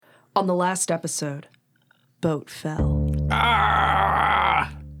On the last episode, boat fell.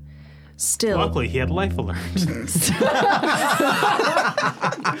 Ah! Still. Luckily, he had life alert.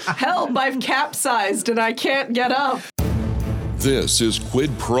 Help, I've capsized and I can't get up. This is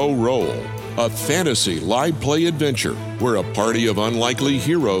Quid Pro Roll, a fantasy live play adventure where a party of unlikely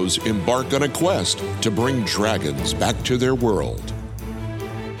heroes embark on a quest to bring dragons back to their world.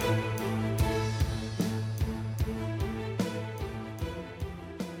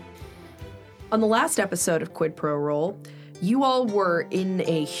 On the last episode of Quid Pro Roll, you all were in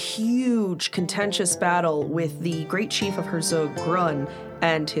a huge, contentious battle with the Great Chief of Herzog Grun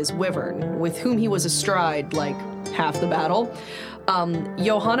and his wyvern, with whom he was astride like half the battle.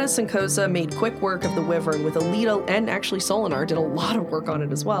 Johannes and Koza made quick work of the wyvern with Alita, and actually Solinar did a lot of work on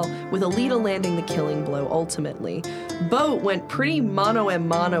it as well, with Alita landing the killing blow ultimately. Boat went pretty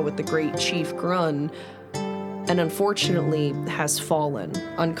mano-a-mano with the Great Chief Grun, and unfortunately has fallen,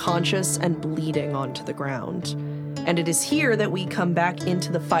 unconscious and bleeding onto the ground. And it is here that we come back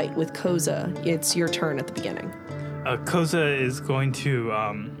into the fight with Koza. It's your turn at the beginning. Koza is going to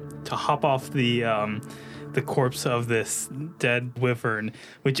hop off the corpse of this dead wyvern,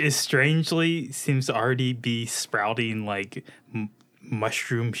 which is strangely seems to already be sprouting like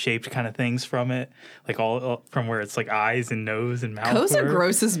mushroom-shaped kind of things from it, like all from where it's like eyes and nose and mouth. Koza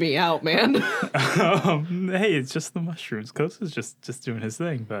grosses me out, man. Hey, it's just the mushrooms. Koza's just doing his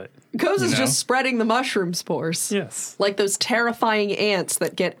thing, but Koza's just spreading the mushroom spores. Yes, like those terrifying ants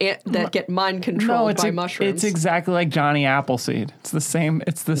that get mind controlled by mushrooms. It's exactly like Johnny Appleseed. It's the same.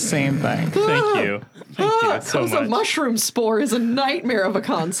 It's the same thing. Thank you so Koza much. mushroom spore is a nightmare of a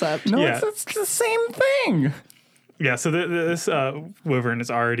concept. No, it's the same thing. Yeah, so this wyvern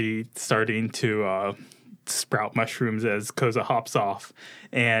is already starting to sprout mushrooms as Koza hops off,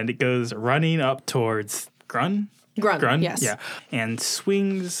 and it goes running up towards Grun, yes. Yeah, and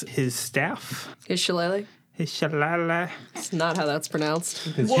swings his staff. His shillelagh? His shalala. It's not how that's pronounced.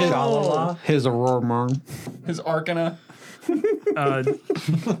 His shalala. His aurora. His arcana.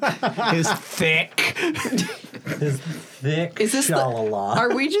 His thick. His thick Is this shalala.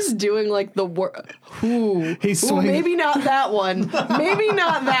 Are we just doing like the word? He's swinging. Maybe not that one. Maybe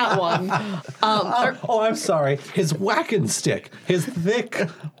not that one. I'm sorry. His whacking stick. His thick,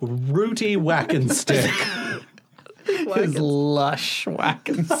 rooty whacking stick. His lush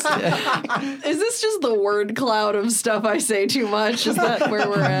whacking stick. Is this just the word cloud of stuff I say too much? Is that where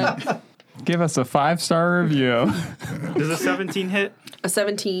we're at? Give us a 5-star review. Does a 17 hit? A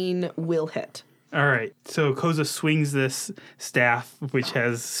 17 will hit. All right. So Koza swings this staff, which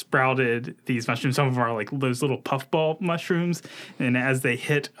has sprouted these mushrooms. Some of them are like those little puffball mushrooms, and as they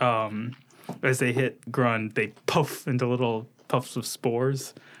hit Grun, they puff into little puffs of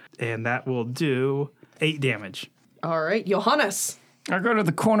spores, and that will do 8 damage. All right, Johannes. I go to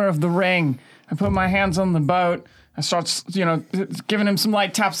the corner of the ring. I put my hands on the boat. I start, giving him some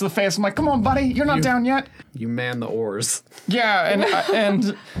light taps to the face. I'm like, "Come on, buddy, you're not down yet." You man the oars. Yeah,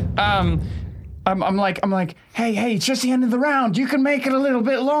 I'm like, hey, it's just the end of the round. You can make it a little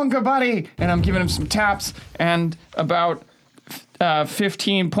bit longer, buddy. And I'm giving him some taps and about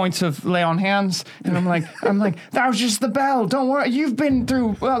 15 points of lay on hands. And I'm like, that was just the bell. Don't worry. You've been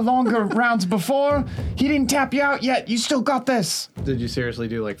through longer rounds before. He didn't tap you out yet. You still got this. Did you seriously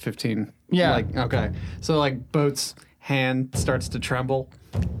do like 15? Yeah. Okay. So like Boat's hand starts to tremble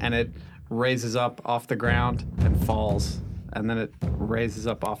and it raises up off the ground and falls. And then it raises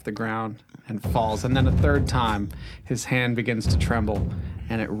up off the ground and falls. And then a third time, his hand begins to tremble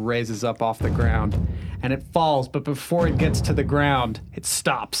and it raises up off the ground and it falls. But before it gets to the ground, it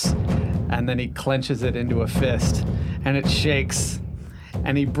stops. And then he clenches it into a fist and it shakes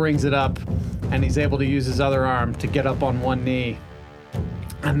and he brings it up and he's able to use his other arm to get up on one knee.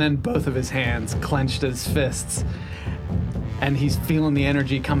 And then both of his hands clenched as fists. And he's feeling the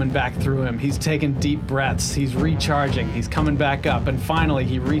energy coming back through him. He's taking deep breaths. He's recharging. He's coming back up. And finally,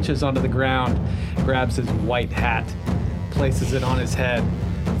 he reaches onto the ground, grabs his white hat, places it on his head,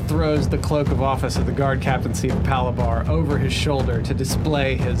 throws the cloak of office of the guard captaincy of Palabar over his shoulder to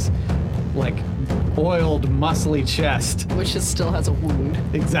display his, oiled, muscly chest. Which still has a wound.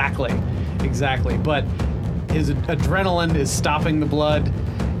 Exactly. But his adrenaline is stopping the blood.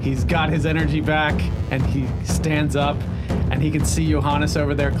 He's got his energy back, and he stands up, and he can see Johannes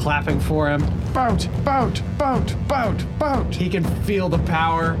over there clapping for him. Boat. He can feel the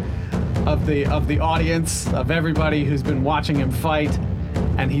power of the audience, of everybody who's been watching him fight,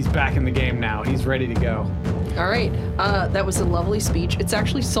 and he's back in the game now. He's ready to go. All right. That was a lovely speech. It's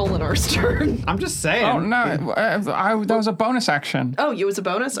actually Solinar's turn. I'm just saying. Oh, no. That was a bonus action. Oh, it was a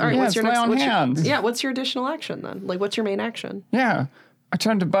bonus? All right. Yeah, what's your next? lay on hands. What's your additional action then? What's your main action? Yeah. I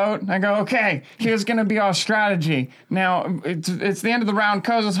turn to Boat, and I go, okay, here's going to be our strategy. Now, it's the end of the round.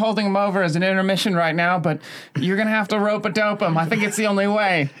 Koza's holding him over as an intermission right now, but you're going to have to rope-a-dope him. I think it's the only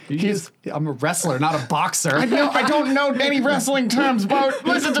way. I'm a wrestler, not a boxer. I don't know any wrestling terms, Boat.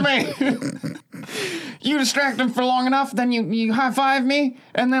 Listen to me. You distract him for long enough, then you high-five me,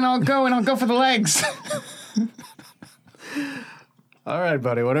 and then I'll go for the legs. All right,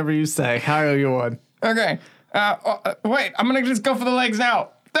 buddy, whatever you say. How are you on? Okay. Wait, I'm going to just go for the legs now.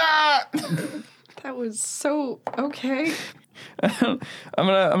 Ah! That was so okay. I'm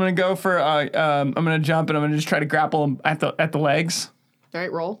gonna go for I'm gonna jump and I'm gonna just try to grapple him at the legs. All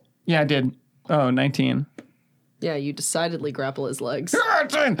right, roll. Yeah, I did. Oh, 19. Yeah, you decidedly grapple his legs.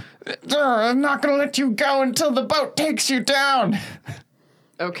 I'm not gonna let you go until the boat takes you down.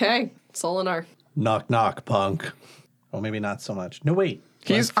 Okay, Solinar. Knock, knock, punk. Oh, maybe not so much. No, wait.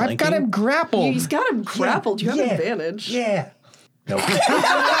 I've got him grappled. He's got him grappled. You have advantage. Yeah. Nope.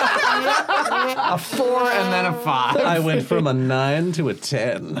 A 4 and then a 5. I went from a 9 to a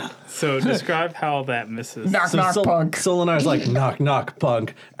 10. So describe how that misses. Knock, knock, punk. Solinar's like, knock, knock,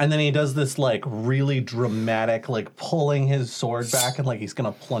 punk. And then he does this, like, really dramatic, like, pulling his sword back and, like, he's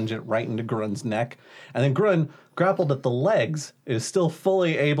going to plunge it right into Grun's neck. And then Grun, grappled at the legs, is still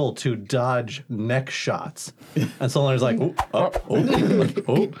fully able to dodge neck shots. And Solinar's like,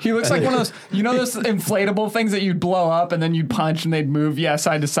 He looks like one of those, those inflatable things that you'd blow up and then you'd punch and they'd move,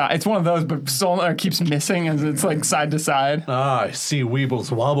 side to side. It's one of those, but Solinar keeps missing as it's like side to side. Ah, I see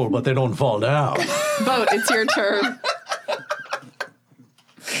weebles wobble, but they don't fall down. Boat, it's your turn.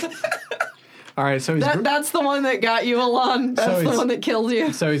 All right, so That's the one that got you, Alon. That's the one that killed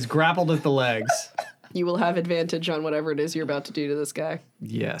you. So he's grappled at the legs. You will have advantage on whatever it is you're about to do to this guy.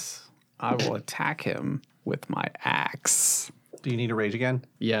 Yes. I will attack him with my axe. Do you need to rage again?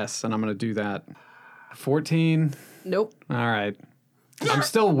 Yes, and I'm going to do that. 14. Nope. All right. I'm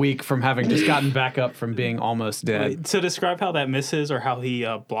still weak from having just gotten back up from being almost dead. Wait, so describe how that misses or how he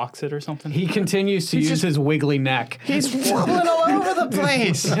blocks it or something. He continues to use his wiggly neck. He's wobbling all over the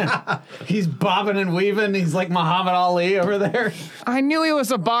place. He's bobbing and weaving. He's like Muhammad Ali over there. I knew he was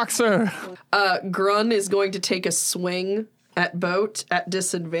a boxer. Grun is going to take a swing at Boat at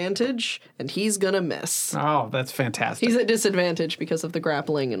disadvantage, and he's gonna miss. Oh, that's fantastic. He's at disadvantage because of the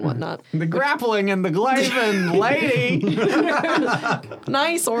grappling and whatnot. The grappling and the glavin, lady.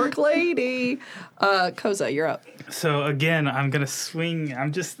 Nice orc lady. Koza, you're up. So again, I'm gonna swing.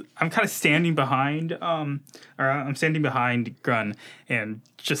 I'm kind of standing behind, I'm standing behind Grun and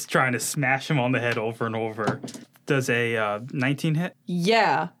just trying to smash him on the head over and over. Does a 19 hit?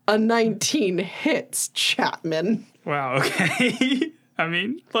 Yeah, a 19 hits, Chapman. Wow. Okay. I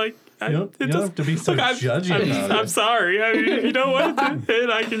mean, like, You don't have to be so judgy about it. I'm sorry. I mean, if you don't want it to hit,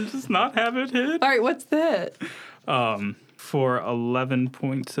 I can just not have it hit. All right, what's that? For 11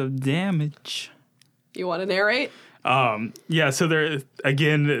 points of damage. You want to narrate? Yeah. So there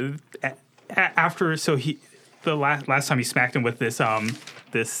again, after the last time he smacked him with this.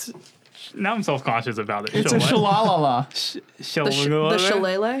 Now I'm self-conscious about it. It's a shalalala. The shillelagh?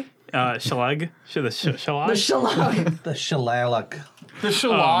 Shalag? The shalag? The shalag. The shillelagh. The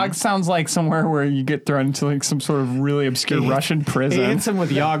shalag sounds like somewhere where you get thrown into like some sort of really obscure Russian He prison. hits him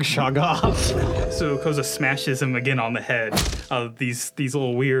with Yog Shagov. So Koza smashes him again on the head. These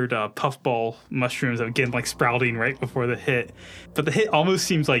little weird puffball mushrooms again like sprouting right before the hit. But the hit almost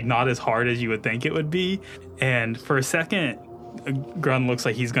seems like not as hard as you would think it would be. And for a second, Grun looks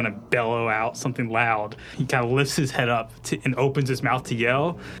like he's gonna bellow out something loud. He kind of lifts his head up and opens his mouth to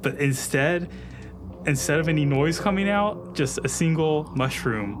yell, but instead of any noise coming out, just a single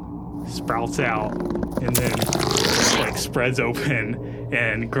mushroom sprouts out and then like spreads open,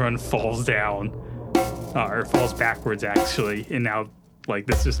 and Grun falls down, or falls backwards actually, and now like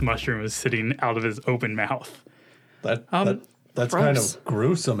this mushroom is sitting out of his open mouth. That's gross. kind of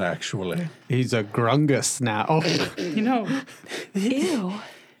gruesome, actually. He's a grungus now. Oh. You know, Ew.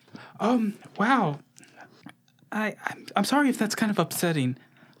 wow. I'm sorry if that's kind of upsetting,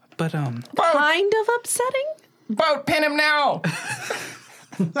 but Kind of upsetting? Boat, pin him now.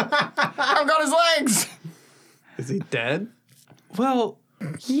 I've got his legs. Is he dead? well,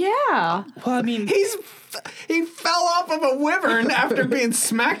 Yeah. I mean, He fell off of a wyvern after being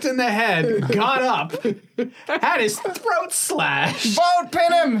smacked in the head, got up, had his throat slashed. Boat,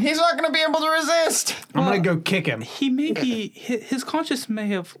 pin him. He's not going to be able to resist. I'm going to go kick him. he may be his conscience may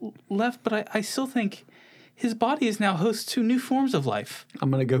have left, but I still think his body is now host to new forms of life. I'm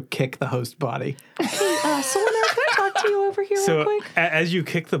going to go kick the host body. Solinar, can I talk talk to you over here real So quick? as you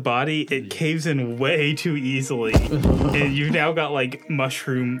kick the body, it caves in way too easily, and you've now got like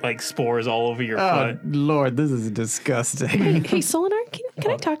mushroom like spores all over your Oh, foot. Lord, this is disgusting. Hey, Solinar,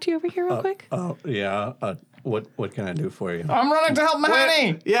 can I talk to you over here real quick? Oh, yeah. What can I do for you? I'm running to help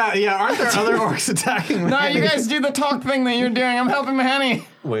Mahani. Yeah. Aren't there other orcs attacking? No, you guys do the talk thing that you're doing. I'm helping Mahani.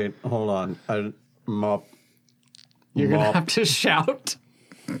 Wait, hold on. You're gonna have to shout.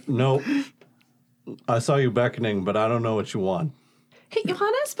 No. I saw you beckoning, but I don't know what you want. Hey,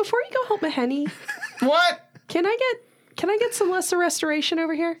 Johannes, before you go help Maheni, What? can I get some lesser restoration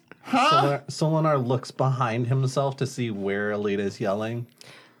over here? Solinar looks behind himself to see where Alita's yelling.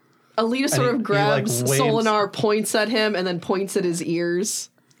 Alita sort he, of grabs waves. Solinar, points at him, and then points at his ears.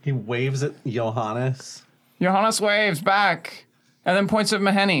 He waves at Johannes. Johannes waves back and then points at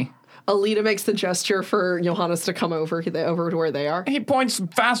Mahani. Alita makes the gesture for Johannes to come over to where they are. He points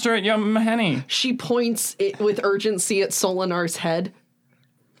faster at Mahani. She points it with urgency at Solinar's head.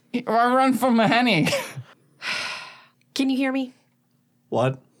 I run for Mahani. Can you hear me?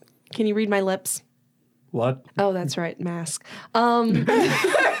 What? Can you read my lips? What? Oh, that's right, mask. All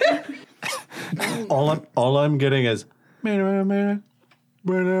I'm getting is.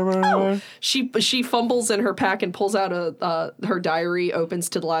 She fumbles in her pack and pulls out her diary, opens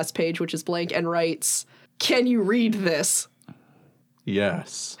to the last page, which is blank, and writes, "Can you read this?"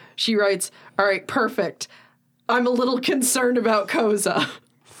 Yes. She writes, "All right, perfect. I'm a little concerned about Koza."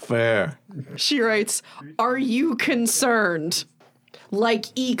 Fair. She writes, "Are you concerned? Like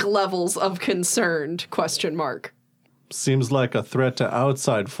eek levels of concerned, question mark." Seems like a threat to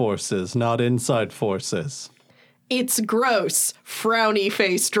outside forces, not inside forces. It's gross, frowny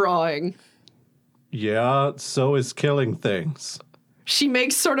face drawing. Yeah, so is killing things. She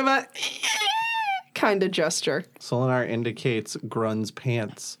makes sort of a kind of gesture. Solinar indicates Grun's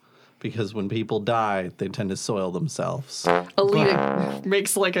pants because when people die, they tend to soil themselves. Alita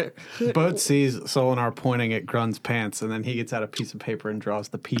makes like a... Boat sees Solinar pointing at Grun's pants, and then he gets out a piece of paper and draws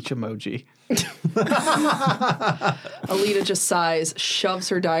the peach emoji. Alita just sighs, shoves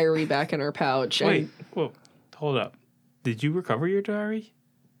her diary back in her pouch. Wait, whoa, hold up. Did you recover your diary?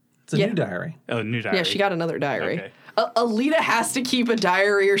 It's a Yeah. new diary. Oh, new diary. Yeah, she got another diary. Okay. Alita has to keep a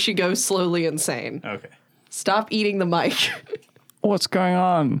diary or she goes slowly insane. Okay. Stop eating the mic. What's going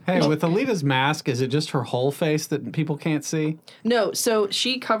on? Hey, with Alita's mask, is it just her whole face that people can't see? No, so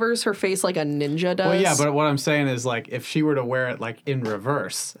she covers her face like a ninja does. Well, yeah, but what I'm saying is, like, if she were to wear it, like, in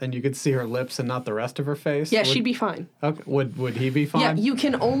reverse, and you could see her lips and not the rest of her face... Yeah, she'd be fine. Okay, would he be fine? Yeah, you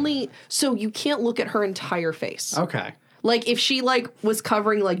can only... So you can't look at her entire face. Okay. Like, if she, like, was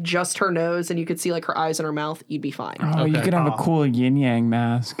covering, like, just her nose and you could see, like, her eyes and her mouth, you'd be fine. Oh, you could have a cool yin-yang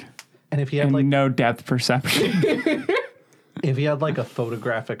mask And if he had and like no depth perception. if he had like a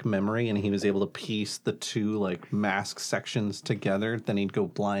photographic memory and he was able to piece the two like mask sections together, then he'd go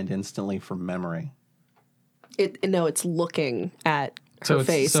blind instantly from memory. No, it's looking at So her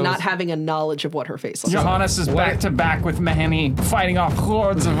it's- face, so not it's- having a knowledge of what her face looks like. Johannes is back to back with Mahani, fighting off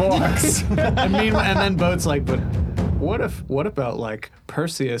hordes of orcs. And then Boat's like, but what about, like,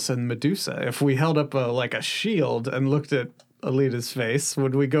 Perseus and Medusa? If we held up a shield and looked at Alita's face,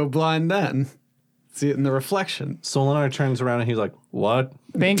 would we go blind then? See it in the reflection. Solinar turns around and he's like, "What?"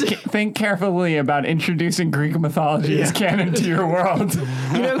 Think carefully about introducing Greek mythology as canon to your world.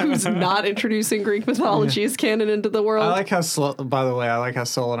 You know who's not introducing Greek mythology as canon into the world? I like how, by the way, I like how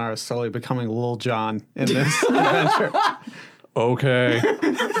Solinar is slowly becoming Lil Jon in this adventure. Okay.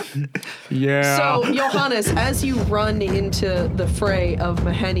 Yeah. So, Johannes, as you run into the fray of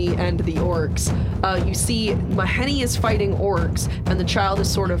Maheni and the orcs, you see Maheni is fighting orcs, and the child is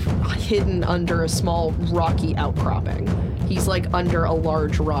sort of hidden under a small rocky outcropping. He's like under a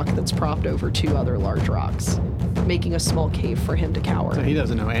large rock that's propped over two other large rocks, making a small cave for him to cower. So he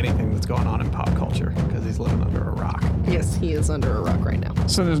doesn't know anything that's going on in pop culture because he's living under a rock. Yes, he is under a rock right now.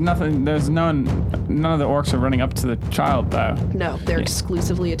 So none of the orcs are running up to the child, though. No, they're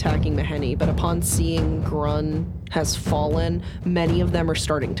exclusively attacking Maheni, but upon seeing Grun has fallen, many of them are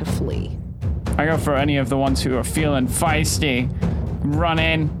starting to flee. I go for any of the ones who are feeling feisty. Run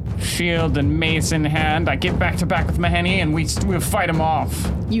in, shield and mace in hand. I get back to back with Maheni, and we'll fight them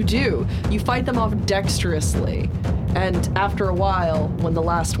off. You do. You fight them off dexterously. And after a while, when the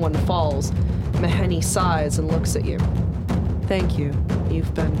last one falls, Maheni sighs and looks at you. Thank you.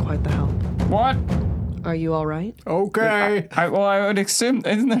 You've been quite the help. What? Are you all right? Okay. I would assume,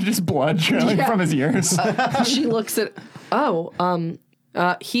 isn't there just blood trailing Yeah. from his ears? She looks at,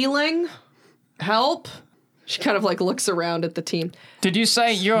 healing? Help? She kind of like looks around at the team. Did you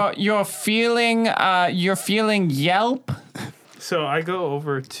say you're feeling yelp? So I go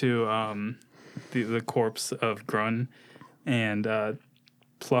over to the corpse of Grun and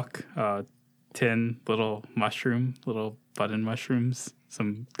pluck 10 little button mushrooms,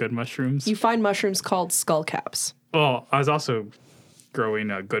 some good mushrooms. You find mushrooms called skull caps. Well, I was also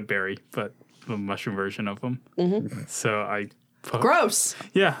growing a goodberry, but the mushroom version of them. Mm-hmm. So I... Gross!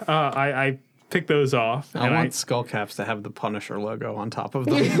 Yeah, I pick those off. I want skull caps to have the Punisher logo on top of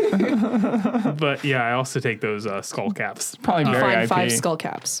them. But yeah, I also take those skull caps. Probably You very find IP. 5 skull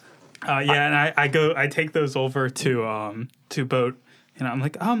caps. And I take those over to Boat, and I'm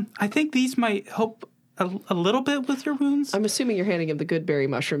like, I think these might help a little bit with your wounds. I'm assuming you're handing him the goodberry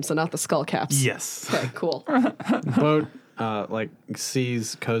mushrooms and not the skull caps. Yes. Okay, cool. Boat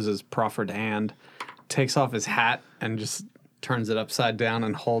sees Koza's proffered hand, takes off his hat, and just turns it upside down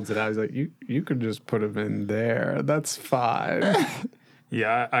and holds it out. He's like, you could just put him in there. That's fine.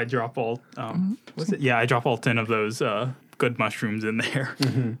 Yeah, I drop all. I drop all 10 of those good mushrooms in there.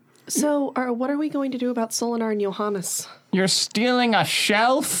 Mm-hmm. So, what are we going to do about Solinar and Johannes? You're stealing a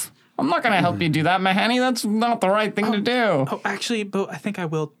shelf? I'm not going to help you do that, Mahani. That's not the right thing to do. Oh, actually, Boat, I think I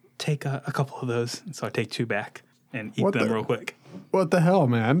will take a couple of those. So I take 2 back and eat them real quick. What the hell,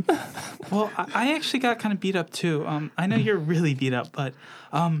 man? Well, I actually got kind of beat up too. I know you're really beat up, but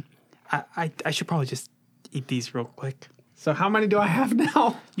I should probably just eat these real quick. So how many do I have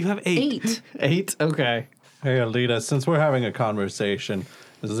now? You have 8. 8? Okay. Hey, Alita, since we're having a conversation,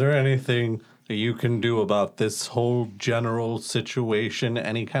 is there anything that you can do about this whole general situation?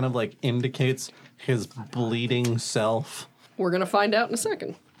 Any kind of indicates his bleeding self? We're going to find out in a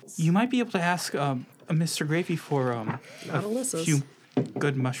second. You might be able to ask Mr. Gravy for a Alyssa's. few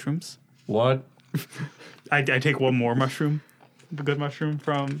good mushrooms. What? I take one more mushroom, the good mushroom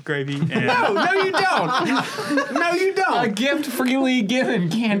from Gravy. And No, you don't. No, you A don't. gift freely given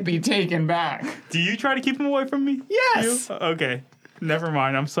can't be taken back. do you try to keep him away from me? Yes. You? Okay. Never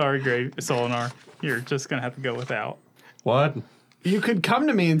mind. I'm sorry, Solinar. You're just going to have to go without. What? You could come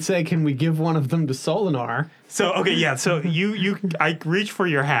to me and say, can we give one of them to Solinar? So, okay, yeah. So I reach for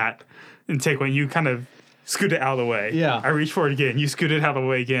your hat and take one. You kind of scoot it out of the way. Yeah. I reach for it again. You scoot it out of the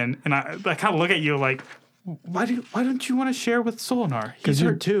way again. And I kind of look at you like, why don't you want to share with Solinar? He's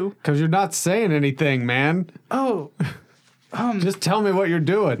hurt too. Because you're not saying anything, man. Oh, Just tell me what you're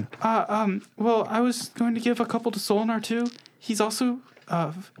doing. well, I was going to give a couple to Solinar too. He's also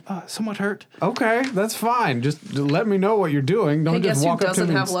somewhat hurt. Okay, that's fine. Just let me know what you're doing. Don't I guess just who walk up to doesn't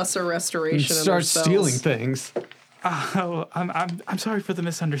me have and lesser restoration and start stealing things. Oh, I'm sorry for the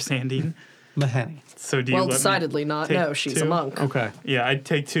misunderstanding. Mahani. So do you Well, let me decidedly not. take No, she's a 2? monk. Okay. Yeah, I'd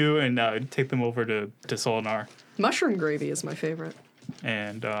take 2 and take them over to Solinar. Mushroom gravy is my favorite.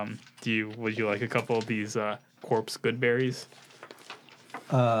 And would you like a couple of these corpse goodberries?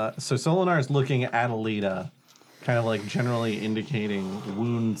 So Solinar is looking at Alita, kind of generally indicating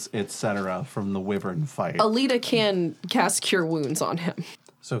wounds, etc., from the wyvern fight. Alita can cast Cure Wounds on him.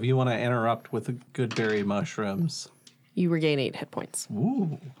 So if you want to interrupt with the goodberry mushrooms. You regain 8 hit points.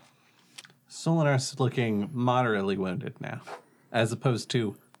 Ooh. Solinar's looking moderately wounded now, as opposed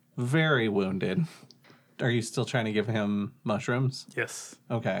to very wounded. Are you still trying to give him mushrooms? Yes.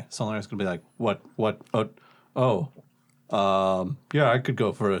 Okay. Solinar's going to be like, what? Yeah, I could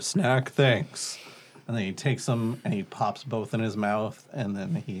go for a snack, thanks. And then he takes them and he pops both in his mouth, and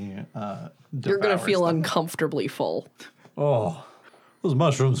then he You're going to devours feel them. uncomfortably full. Oh, those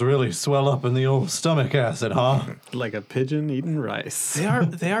mushrooms really swell up in the old stomach acid, huh? Like a pigeon eating rice. They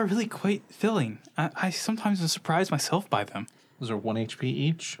are really quite filling. I sometimes am surprised myself by them. Those are 1 HP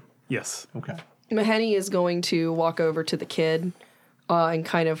each? Yes. Okay. Maheni is going to walk over to the kid and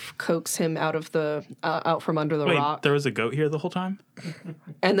kind of coax him out of the out from under the Wait, rock. there was a goat here the whole time?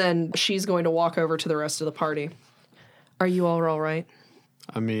 And then she's going to walk over to the rest of the party. Are you all right?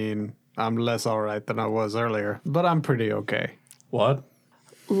 I mean, I'm less all right than I was earlier, but I'm pretty okay. What?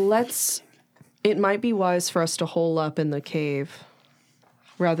 It might be wise for us to hole up in the cave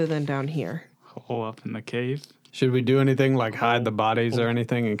rather than down here. Hole up in the cave. Should we do anything like hide the bodies or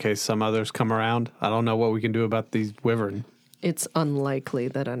anything in case some others come around? I don't know what we can do about these wyvern. It's unlikely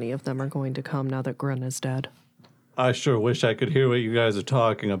that any of them are going to come now that Grun is dead. I sure wish I could hear what you guys are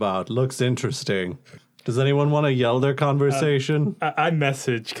talking about. Looks interesting. Does anyone want to yell their conversation? I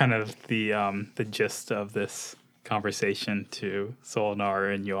message kind of the gist of this conversation to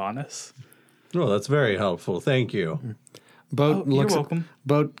Solinar and Johannes. Oh, that's very helpful. Thank you. Boat You're welcome.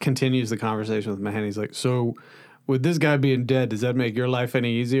 Boat continues the conversation with Mahani. He's like, so with this guy being dead, does that make your life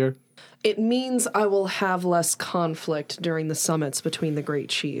any easier? It means I will have less conflict during the summits between the great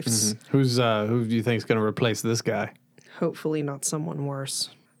chiefs. Mm-hmm. Who do you think is going to replace this guy? Hopefully not someone worse.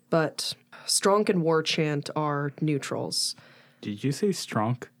 But Stronk and Warchant are neutrals. Did you say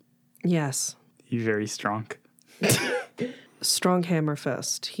Stronk? Yes. He's very strong. Strong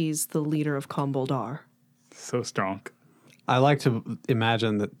Hammerfist. He's the leader of Komboldar. So strong. I like to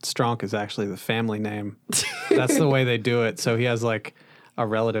imagine that Stronk is actually the family name. That's the way they do it. So he has like a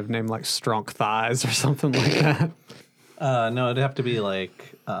relative named like Stronk Thighs or something like that. No, it'd have to be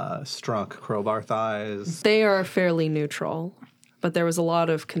like Strunk Crowbar Thighs. They are fairly neutral, but there was a lot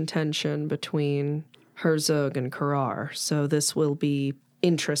of contention between Herzog and Karar, so this will be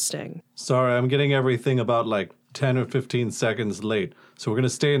interesting. Sorry, I'm getting everything about like 10 or 15 seconds late. So we're going to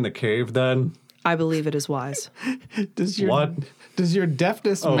stay in the cave then? I believe it is wise. Does your What? Does your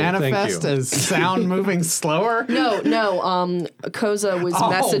deafness Oh, thank manifest you. as sound moving slower? No, Koza was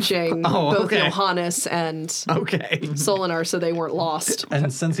messaging both okay. Johannes and Okay. Solinar so they weren't lost.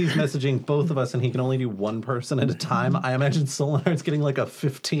 And since he's messaging both of us and he can only do one person at a time, I imagine Solinar's getting like a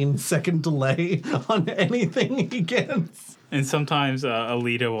 15-second delay on anything he gets. And sometimes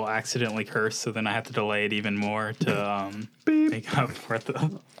Alita will accidentally curse, so then I have to delay it even more to make up for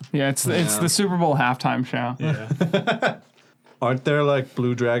the... Yeah, it's the Super Bowl halftime show. Yeah. Aren't there like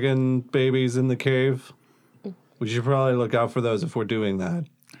blue dragon babies in the cave? We should probably look out for those if we're doing that.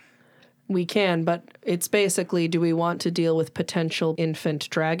 We can, but it's basically, do we want to deal with potential infant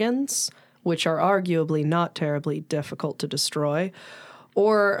dragons, which are arguably not terribly difficult to destroy,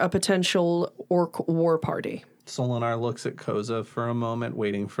 or a potential orc war party? Solinar looks at Koza for a moment,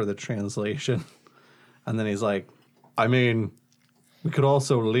 waiting for the translation. And then he's like, I mean, we could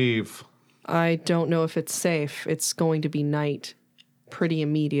also leave. I don't know if it's safe. It's going to be night pretty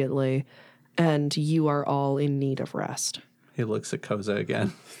immediately, and you are all in need of rest. he looks at Koza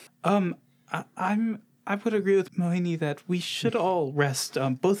again. I would agree with Mohini that we should all rest.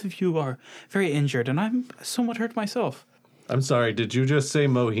 Both of you are very injured, and I'm somewhat hurt myself. I'm sorry, did you just say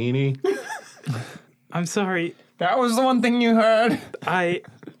Mohini? I'm sorry. That was the one thing you heard.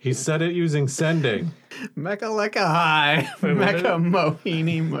 He said it using sending. Mecha Lecca High. Wait, what is Mecha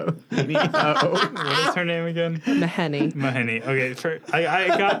Mohini What is her name again? Maheni. Mahini. Okay,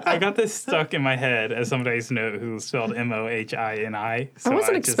 I got this stuck in my head as somebody's note who spelled Mohini. So I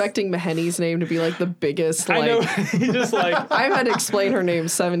wasn't expecting Maheni's name to be like the biggest, I know. like, He just like I've had to explain her name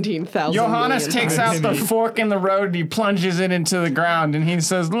 17,000 Johannes million takes times. out the fork in the road and he plunges it into the ground and he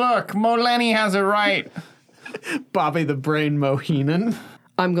says, "Look, Moleni has it right." Bobby the Brain Mohinan.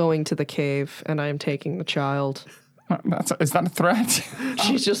 I'm going to the cave, and I am taking the child. Is that a threat?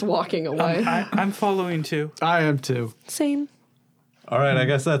 She's just walking away. I'm following too. I am too. Same. All right, I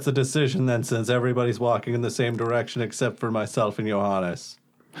guess that's a decision then, since everybody's walking in the same direction except for myself and Johannes.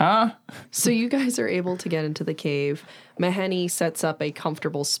 Huh? So you guys are able to get into the cave. Maheni sets up a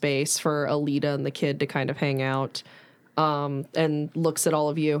comfortable space for Alita and the kid to kind of hang out, and looks at all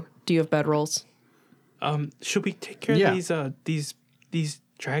of you. Do you have bedrolls? Should we take care of these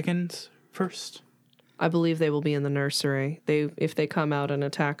dragons first? I believe they will be in the nursery. If they come out and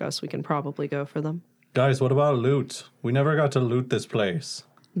attack us, we can probably go for them. Guys, what about loot? We never got to loot this place.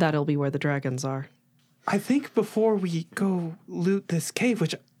 That'll be where the dragons are. I think before we go loot this cave,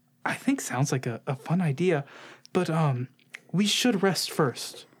 which I think sounds like a fun idea, but we should rest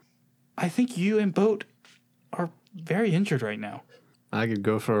first. I think you and Boat are very injured right now. I could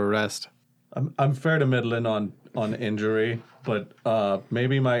go for a rest. I'm fair to middling on injury, but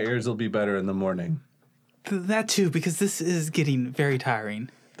maybe my ears will be better in the morning. That too, because this is getting very tiring.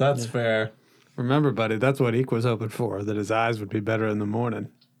 That's fair. Remember, buddy, that's what Eek was hoping for, that his eyes would be better in the morning.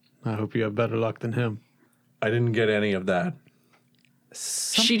 I hope you have better luck than him. I didn't get any of that.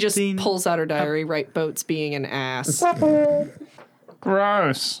 She just pulls out her diary, right? Boats being an ass.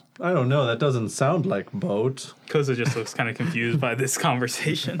 Gross. I don't know. That doesn't sound like Boat. Koza just looks kind of confused by this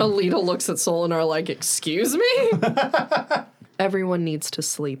conversation. Alita looks at Solinar like, "Excuse me?" Everyone needs to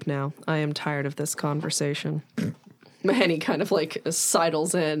sleep now. I am tired of this conversation. Maheni kind of like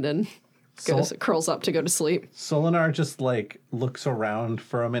sidles in and curls up to go to sleep. Solinar just like looks around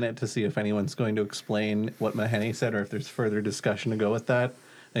for a minute to see if anyone's going to explain what Maheni said or if there's further discussion to go with that.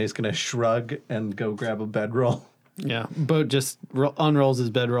 And he's going to shrug and go grab a bedroll. Yeah. Boat just unrolls his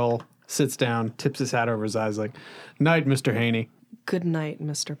bedroll, sits down, tips his hat over his eyes like, "Night, Mr. Haney." Good night,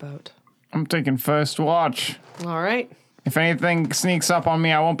 Mr. Boat. I'm taking first watch. All right. If anything sneaks up on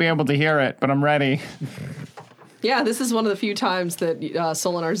me, I won't be able to hear it, but I'm ready. Yeah, this is one of the few times that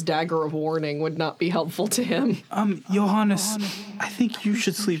Solinar's dagger of warning would not be helpful to him. Johannes, I think you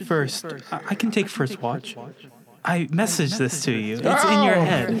should sleep first. I can take first watch. I messaged this to you. It's in your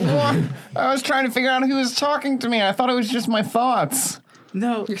head. What? I was trying to figure out who was talking to me. I thought it was just my thoughts.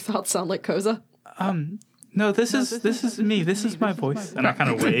 No, Your thoughts sound like Koza. no, this is me. This is my voice. And I kind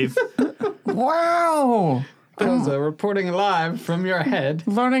of wave. Wow. Koza, reporting live from your head.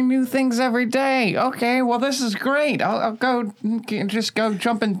 Learning new things every day. Okay, well, this is great. I'll go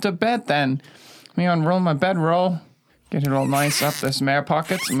jump into bed then. Let me unroll my bedroll. Get it all nice up. There's some air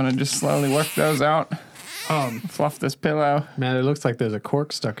pockets. I'm going to just slowly work those out. Fluff this pillow. Man, it looks like there's a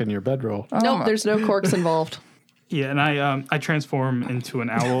cork stuck in your bedroll. Nope, there's no corks involved. Yeah, and I transform into an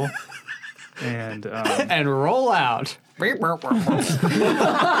owl, and And roll out.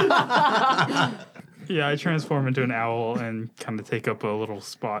 yeah, I transform into an owl and kind of take up a little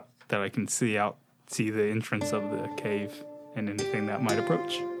spot that I can see the entrance of the cave and anything that might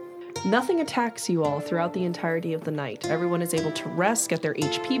approach. Nothing attacks you all throughout the entirety of the night. Everyone is able to rest, get their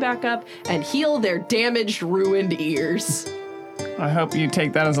HP back up, and heal their damaged, ruined ears. I hope you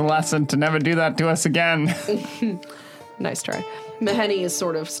take that as a lesson to never do that to us again. Nice try. Maheni is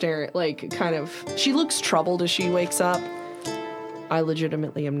sort of staring, she looks troubled as she wakes up. I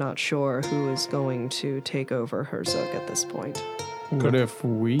legitimately am not sure who is going to take over Herzog at this point. What if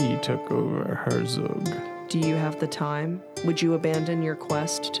we took over Herzog? Do you have the time? Would you abandon your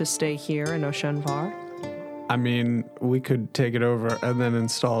quest to stay here in Oshenvar? I mean, we could take it over and then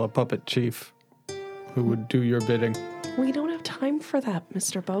install a puppet chief who would do your bidding. We don't have time for that,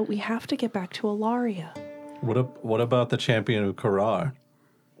 Mr. Boat. We have to get back to Alaria. What about the champion of Karar?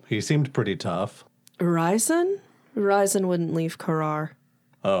 He seemed pretty tough. Ryzen? Ryzen wouldn't leave Karar.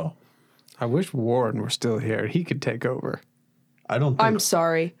 Oh, I wish Warren were still here. He could take over. I don't think... I'm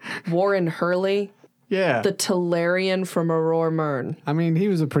sorry. Warren Hurley? Yeah. The Talarian from Aurora Mern. I mean, he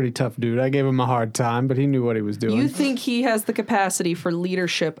was a pretty tough dude. I gave him a hard time, but he knew what he was doing. You think he has the capacity for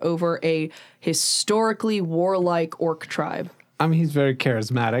leadership over a historically warlike orc tribe? I mean, he's very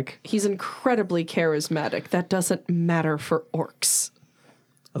charismatic. He's incredibly charismatic. That doesn't matter for orcs.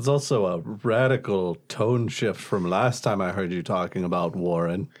 That's also a radical tone shift from last time I heard you talking about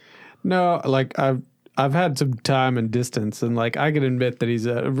Warren. No, like, I've had some time and distance, and like I can admit that he's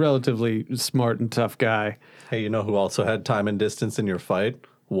a relatively smart and tough guy. Hey, you know who also had time and distance in your fight?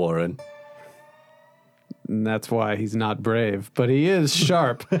 Warren. And that's why he's not brave, but he is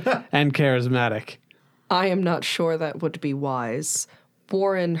sharp and charismatic. I am not sure that would be wise.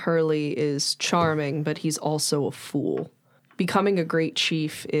 Warren Hurley is charming, but he's also a fool. Becoming a great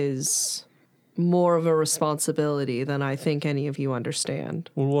chief is more of a responsibility than I think any of you understand.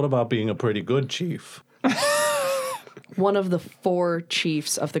 Well, what about being a pretty good chief? One of the 4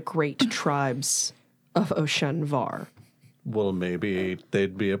 chiefs of the great tribes of Oshenvar. Well, maybe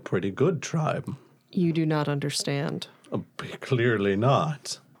they'd be a pretty good tribe. You do not understand. Clearly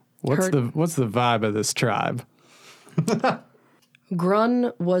not. What's the vibe of this tribe?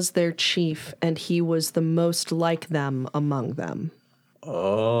 Grun was their chief, and he was the most like them among them.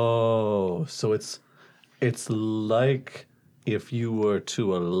 Oh, so it's like if you were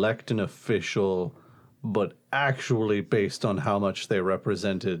to elect an official, but actually based on how much they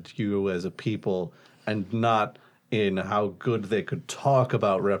represented you as a people, and not in how good they could talk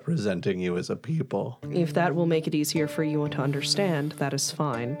about representing you as a people. If that will make it easier for you to understand, that is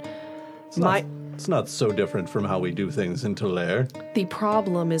fine. It's not so different from how we do things in Tulare. The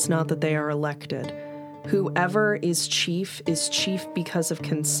problem is not that they are elected. Whoever is chief because of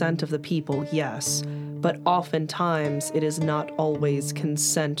consent of the people, yes. But oftentimes, it is not always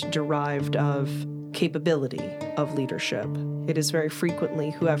consent derived of capability of leadership. It is very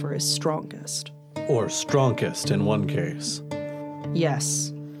frequently whoever is strongest. Or strongest in one case.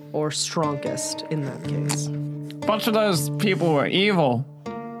 Yes, or strongest in that case. A bunch of those people were evil.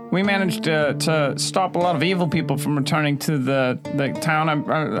 We managed to stop a lot of evil people from returning to the town.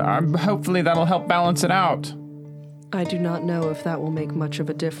 I'm hopefully that'll help balance it out. I do not know if that will make much of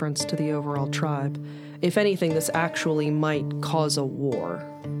a difference to the overall tribe. If anything, this actually might cause a war.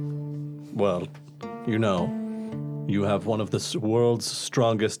 Well, you have one of the world's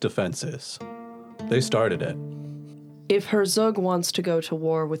strongest defenses. They started it. If Herzog wants to go to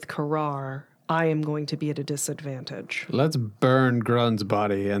war with Karar, I am going to be at a disadvantage. Let's burn Grun's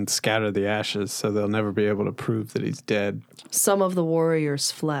body and scatter the ashes so they'll never be able to prove that he's dead. Some of the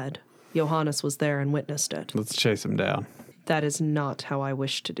warriors fled. Johannes was there and witnessed it. Let's chase him down. That is not how I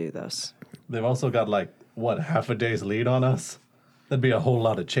wish to do this. They've also got, half a day's lead on us? That'd be a whole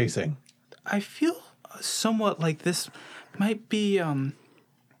lot of chasing. I feel somewhat like this might be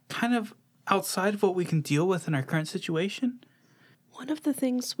kind of outside of what we can deal with in our current situation. One of the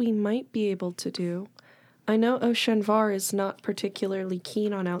things we might be able to do, I know Oshenvar is not particularly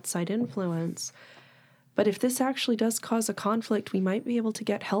keen on outside influence, but if this actually does cause a conflict, we might be able to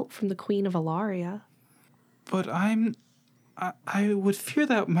get help from the Queen of Alaria. But I would fear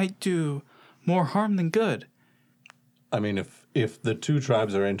that might do more harm than good. I mean, if the two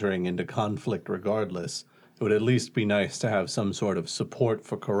tribes are entering into conflict regardless, It would at least be nice to have some sort of support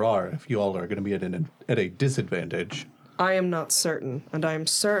for Karar if you all are going to be at a disadvantage. I am not certain, and I am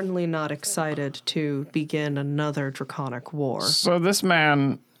certainly not excited to begin another draconic war. So this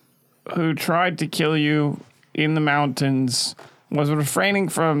man who tried to kill you in the mountains was refraining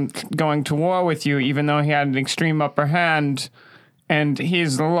from going to war with you, even though he had an extreme upper hand, and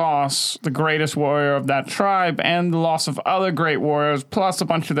his loss, the greatest warrior of that tribe, and the loss of other great warriors, plus a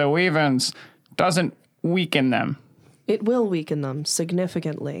bunch of their weavens, doesn't weaken them. It will weaken them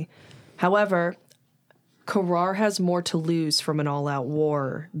significantly. However, Karar has more to lose from an all-out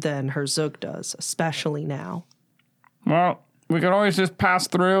war than Herzog does, especially now. Well, we could always just pass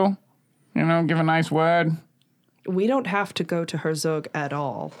through, give a nice word. We don't have to go to Herzog at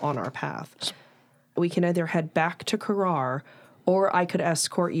all on our path. We can either head back to Karar, or I could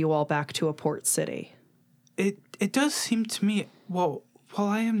escort you all back to a port city. It does seem to me, while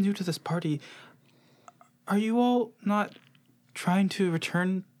I am new to this party, are you all not trying to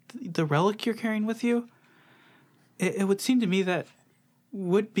return the relic you're carrying with you? It would seem to me that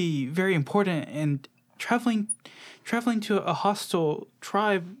would be very important, and traveling to a hostile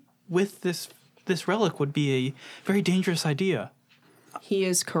tribe with this relic would be a very dangerous idea. He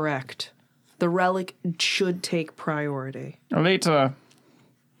is correct. The relic should take priority. Alita.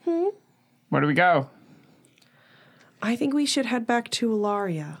 Where do we go? I think we should head back to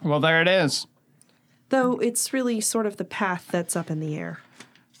Ilaria. Well, there it is. Though it's really sort of the path that's up in the air.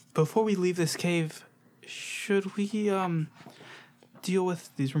 Before we leave this cave, should we deal with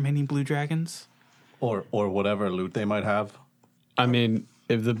these remaining blue dragons? Or whatever loot they might have. I mean,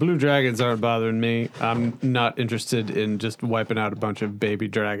 if the blue dragons aren't bothering me, I'm not interested in just wiping out a bunch of baby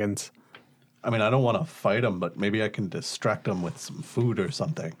dragons. I mean, I don't want to fight them, but maybe I can distract them with some food or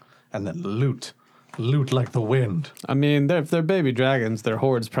something. And then loot. Loot like the wind. I mean, if they're baby dragons, their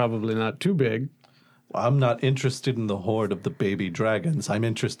hoard's probably not too big. I'm not interested in the horde of the baby dragons. I'm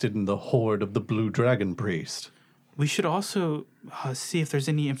interested in the horde of the blue dragon priest. We should also see if there's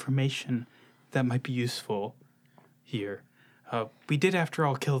any information that might be useful here. We did, after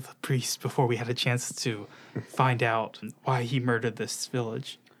all, kill the priest before we had a chance to find out why he murdered this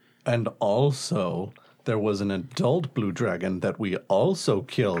village. And also, there was an adult blue dragon that we also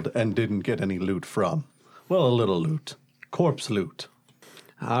killed and didn't get any loot from. Well, a little loot. Corpse loot.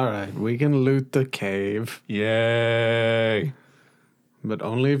 All right, we can loot the cave. Yay! But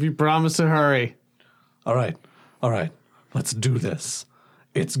only if you promise to hurry. All right. Let's do this.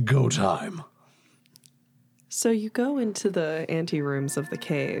 It's go time. So you go into the anterooms of the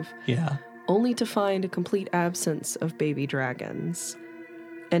cave, Yeah. only to find a complete absence of baby dragons,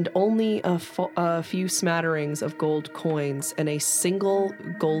 and only a few smatterings of gold coins and a single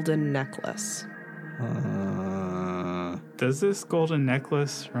golden necklace. Does this golden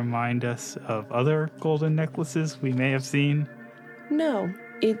necklace remind us of other golden necklaces we may have seen? No,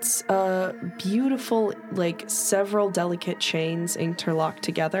 it's beautiful, like several delicate chains interlocked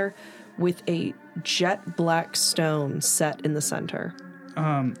together with a jet black stone set in the center.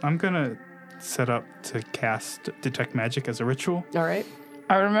 I'm gonna set up to cast Detect Magic as a ritual. All right.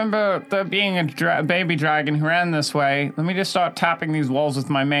 I remember there being a baby dragon who ran this way. Let me just start tapping these walls with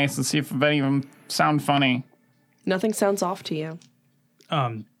my mace and see if any of them sound funny. Nothing sounds off to you.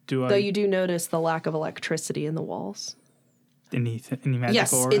 Do I? Though you do notice the lack of electricity in the walls. Any magical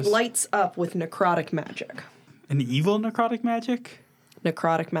Yes, auras? it lights up with necrotic magic. An evil necrotic magic?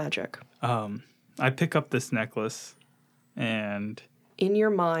 Necrotic magic. I pick up this necklace, and In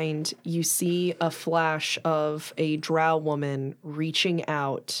your mind, you see a flash of a drow woman reaching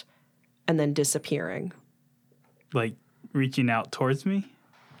out and then disappearing. like reaching out towards me,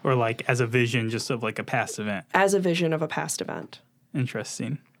 or like as a vision, just of like a past event. As a vision of a past event.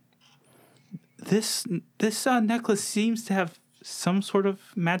 Interesting. This necklace seems to have some sort of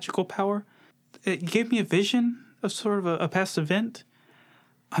magical power. It gave me a vision of sort of a past event.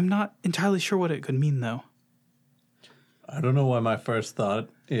 I'm not entirely sure what it could mean, though. I don't know why my first thought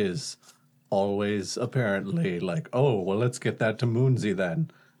is always apparently like, oh, well, let's get that to Moonsey then.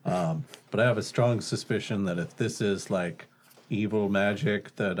 But I have a strong suspicion that if this is like evil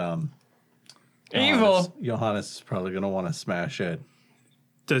magic, that Evil? Johannes is probably going to want to smash it.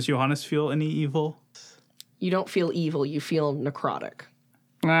 Does Johannes feel any evil? You don't feel evil, you feel necrotic.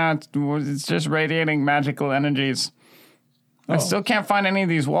 Nah, it's just radiating magical energies. I still can't find any of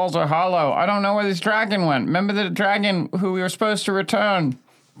these walls are hollow. I don't know where this dragon went. Remember the dragon who we were supposed to return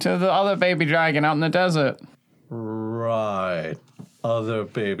to the other baby dragon out in the desert? Right. Other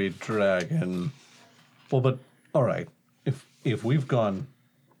baby dragon. Well, but all right. If we've gone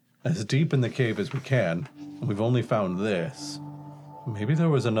as deep in the cave as we can, and we've only found this, maybe there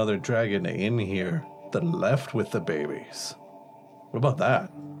was another dragon in here then left with the babies. What about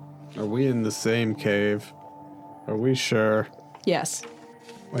that? Are we in the same cave? Are we sure? Yes.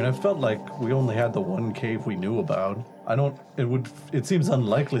 I mean, I felt like we only had the one cave we knew about. It seems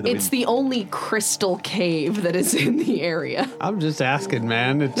unlikely that It's the only crystal cave that is in the area. I'm just asking,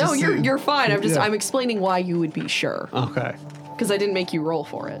 man. No, you're fine. Yeah. I'm explaining why you would be sure. Okay. Because I didn't make you roll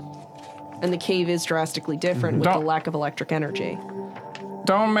for it. And the cave is drastically different with the lack of electric energy.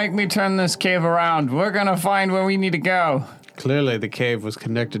 Don't make me turn this cave around. We're gonna find where we need to go. Clearly the cave was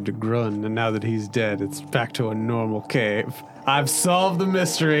connected to Grun, and now that he's dead, it's back to a normal cave. I've solved the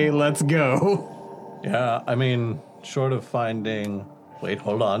mystery. Let's go. Yeah, I mean, short of finding... Wait,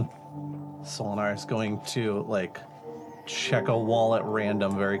 hold on. Solinar is going to, check a wall at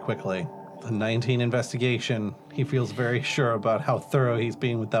random very quickly. The 19 investigation, he feels very sure about how thorough he's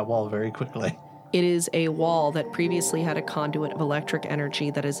being with that wall very quickly. It is a wall that previously had a conduit of electric energy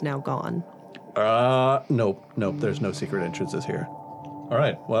that is now gone. Nope, there's no secret entrances here. All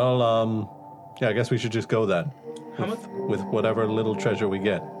right, well, yeah, I guess we should just go then. With whatever little treasure we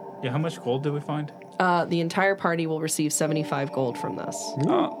get. Yeah, how much gold did we find? The entire party will receive 75 gold from this.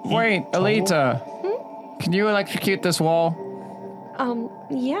 Wait, Alita. Can you electrocute this wall?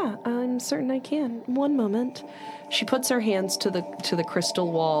 Yeah, I'm certain I can. One moment. She puts her hands to the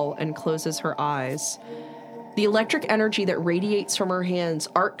crystal wall and closes her eyes. The electric energy that radiates from her hands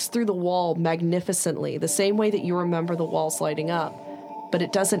arcs through the wall magnificently, the same way that you remember the walls lighting up. But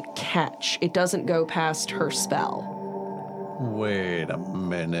it doesn't catch. It doesn't go past her spell. Wait a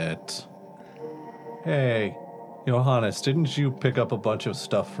minute. Hey, Johannes, didn't you pick up a bunch of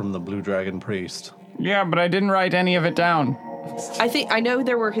stuff from the Blue Dragon Priest? Yeah, but I didn't write any of it down. I know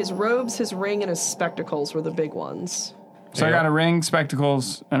there were his robes, his ring, and his spectacles were the big ones. So I got a ring,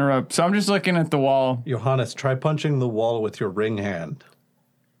 spectacles, and a rope. So I'm just looking at the wall. Johannes, try punching the wall with your ring hand.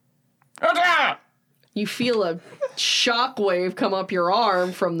 You feel a shockwave come up your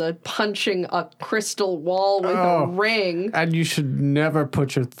arm from the punching a crystal wall with a ring. And you should never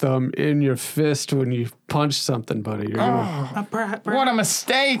put your thumb in your fist when you punch something, buddy. You're gonna... What a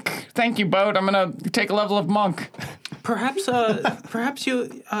mistake! Thank you, Boat. I'm gonna take a level of monk. Perhaps you,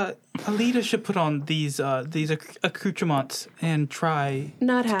 Alita should put on these accoutrements and try.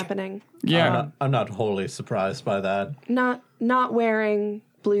 Not happening. Yeah. I'm not wholly surprised by that. Not wearing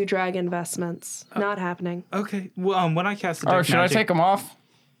blue dragon vestments. Not happening. Okay. Well, when I cast detect Should magic, I take them off?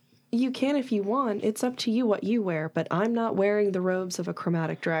 You can if you want. It's up to you what you wear, but I'm not wearing the robes of a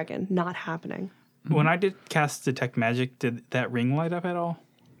chromatic dragon. Not happening. When I did cast detect magic, did that ring light up at all?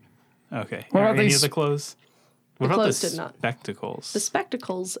 Okay. What about any these- of the clothes? What The about clothes the did not. spectacles? The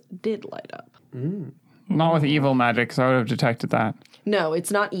spectacles did light up. Not with evil magic, so I would have detected that. No,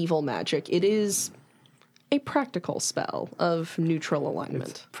 it's not evil magic. It is a practical spell of neutral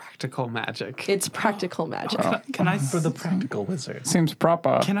alignment. Practical magic. It's practical magic. Can I For the practical wizard. Seems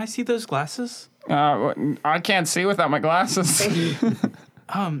proper. can I see those glasses? I can't see without my glasses.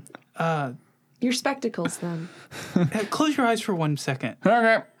 Your spectacles, then. Close your eyes for 1 second.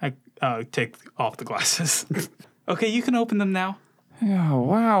 Okay. I take off the glasses. Okay, you can open them now. Oh,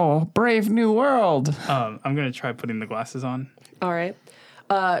 wow. Brave new world. I'm gonna try putting the glasses on. All right.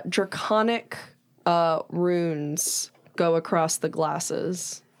 Draconic runes go across the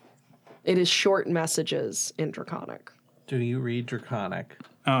glasses. It is short messages in Draconic. Do you read Draconic?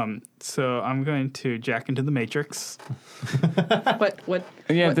 So I'm going to jack into the Matrix. What?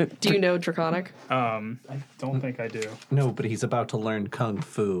 Yeah, Do you know Draconic? I don't think I do. No, but he's about to learn Kung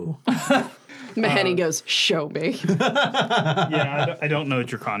Fu. Maheni goes, show me. Yeah, I don't know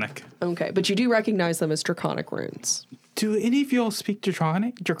Draconic. Okay, but you do recognize them as Draconic runes. Do any of y'all speak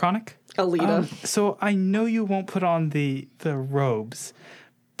Draconic? Alita. So I know you won't put on the robes,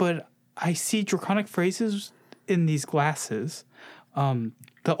 but I see Draconic phrases in these glasses.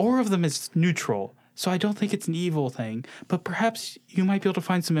 The aura of them is neutral, so I don't think it's an evil thing. But perhaps you might be able to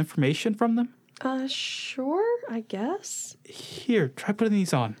find some information from them? Sure, I guess. Here, try putting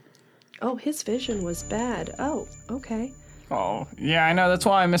these on. Oh, his vision was bad. Oh, okay. Oh, yeah, I know. That's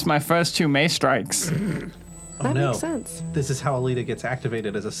why I missed my first 2 May strikes. That no. makes sense. This is how Alita gets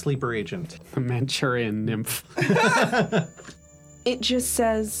activated as a sleeper agent. A Manchurian nymph. It just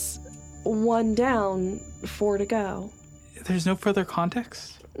says 1 down, 4 to go. There's no further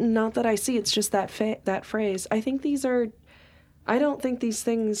context? Not that I see. It's just that phrase. I don't think these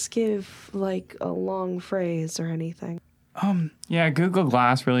things give, like, a long phrase or anything. Yeah, Google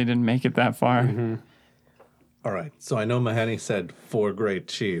Glass really didn't make it that far. Mm-hmm. All right, so I know Maheni said 4 great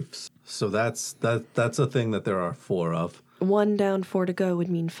chiefs. So that's a thing that there are 4 of. 1 down, 4 to go would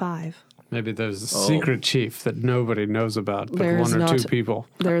mean 5. Maybe there's a secret chief that nobody knows about, but There's one or not- two people.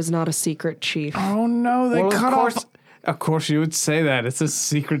 There is not a secret chief. Oh no, they cut off. Of course, you would say that. It's a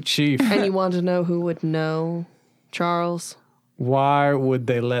secret chief. And you want to know who would know, Charles? Why would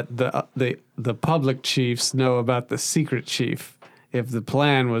they let the public chiefs know about the secret chief if the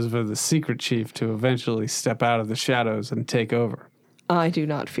plan was for the secret chief to eventually step out of the shadows and take over? I do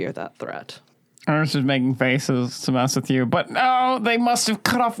not fear that threat. I was just making faces to mess with you, but no, they must have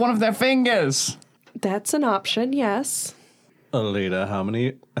cut off one of their fingers. That's an option, yes. Alita, how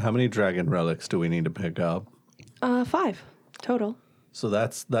many dragon relics do we need to pick up? 5 total. So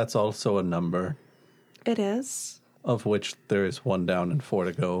that's also a number, It is. of which there is 1 down and 4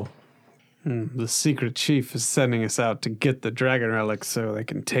 to go. The secret chief is sending us out to get the dragon relics so they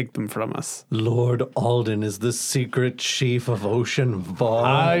can take them from us. Lord Alden is the secret chief of Ocean Vault.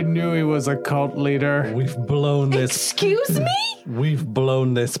 I knew he was a cult leader. We've blown this. Excuse me? We've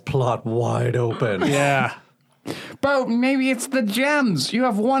blown this plot wide open. Yeah. Bo, maybe it's the gems. You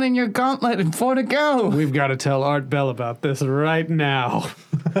have 1 in your gauntlet and 4 to go. We've got to tell Art Bell about this right now.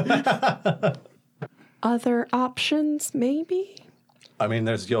 Other options, maybe? I mean,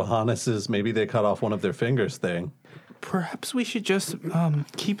 there's Johannes's. Maybe they cut off one of their fingers thing. Perhaps we should just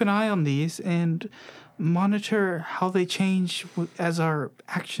keep an eye on these and monitor how they change as our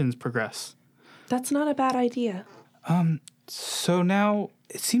actions progress. That's not a bad idea. So now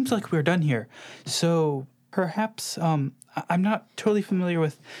it seems like we're done here. So perhaps I'm not totally familiar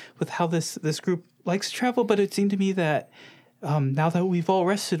with how this group likes to travel, but it seemed to me that now that we've all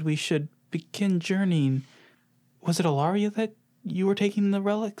rested, we should begin journeying. Was it Ilaria that you were taking the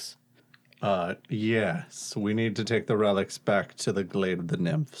relics? Yes. We need to take the relics back to the Glade of the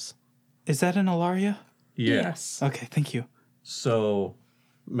Nymphs. Is that in Ilaria? Yes. Okay, thank you. So,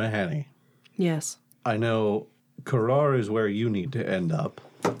 Mahani, Yes. I know Karar is where you need to end up.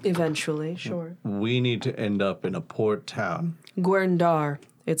 Eventually, sure. We need to end up in a port town. Gwerndar.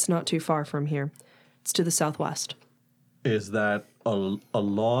 It's not too far from here. It's to the southwest. Is that a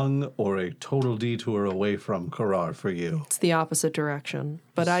long or a total detour away from Karar for you? It's the opposite direction,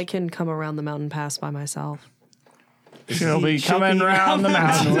 but I can come around the mountain pass by myself. She'll be coming round the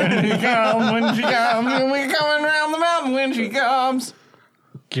mountain when she comes, when she comes. She'll be coming round the mountain when she comes.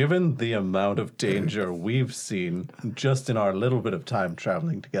 Given the amount of danger we've seen just in our little bit of time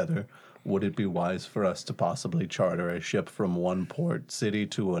traveling together, would it be wise for us to possibly charter a ship from one port city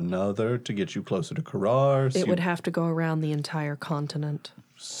to another to get you closer to Karar? It would have to go around the entire continent.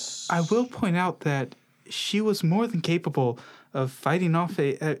 I will point out that she was more than capable of fighting off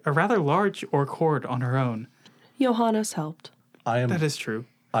a rather large orc horde on her own. Johannes helped. That is true.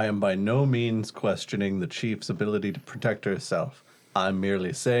 I am by no means questioning the chief's ability to protect herself. I'm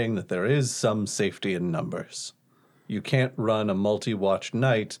merely saying that there is some safety in numbers. You can't run a multi-watch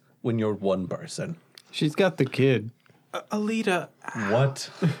night when you're one person. She's got the kid. Alita, What?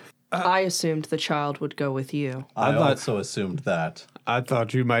 I assumed the child would go with you. I thought- also assumed that. I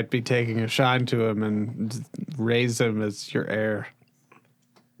thought you might be taking a shine to him and raise him as your heir.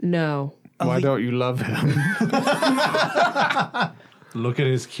 No. Why don't you love him? Look at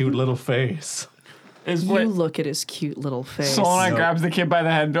his cute little face. Is You what look at his cute little face. Solana grabs the kid by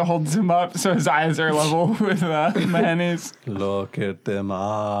the head, holds him up so his eyes are level with Mahani's. Look at them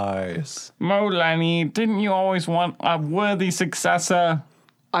eyes. Molani, didn't you always want a worthy successor?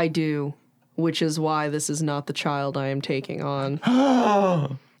 I do, which is why this is not the child I am taking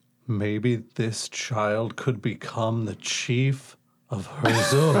on. Maybe this child could become the chief of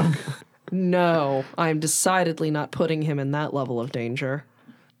Herzog. No, I am decidedly not putting him in that level of danger.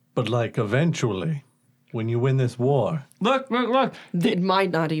 But like eventually, when you win this war, Look. It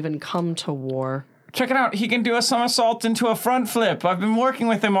might not even come to war. Check it out. He can do a somersault into a front flip. I've been working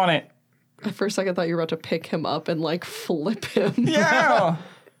with him on it. For a second, I thought you were about to pick him up and, like, flip him. Yeah.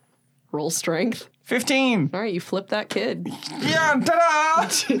 Roll strength. 15. All right, you flip that kid. Yeah, ta-da!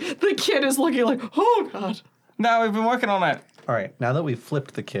 The kid is looking like, oh, God. No, we've been working on it. all right, now that we've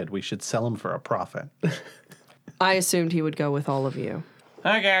flipped the kid, we should sell him for a profit. I assumed he would go with all of you.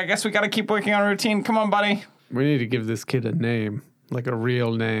 Okay, I guess we gotta keep working on routine. Come on, buddy. We need to give this kid a name, like a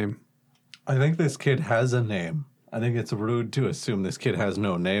real name. I think this kid has a name. I think it's rude to assume this kid has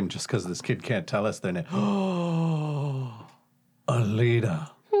no name just because this kid can't tell us their name. Oh,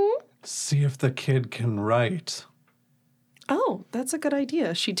 Alita. See if the kid can write. Oh, that's a good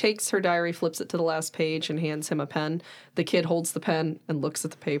idea. She takes her diary, flips it to the last page, and hands him a pen. The kid holds the pen and looks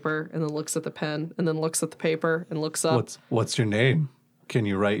at the paper, and then looks at the pen, and then looks at the paper, and looks up. What's your name? Can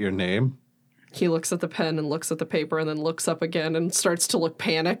you write your name? He looks at the pen and looks at the paper, and then looks up again and starts to look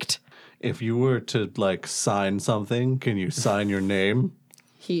panicked. If you were to, like, sign something, can you sign your name?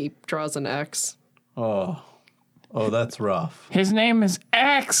 He draws an X. Oh, that's rough. His name is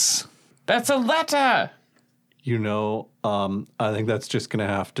X. That's a letter. You know, I think that's just gonna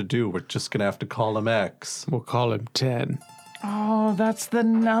have to do. We're just gonna have to call him X. We'll call him 10. Oh, that's the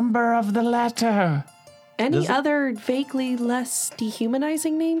number of the letter. Any other vaguely less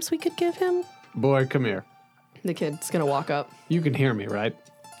dehumanizing names we could give him? Boy, come here. The kid's gonna walk up. You can hear me, right?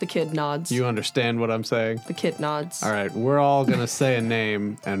 The kid nods. You understand what I'm saying? The kid nods. All right, we're all gonna say a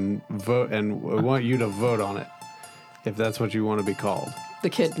name and vote, and we want you to vote on it, if that's what you want to be called. The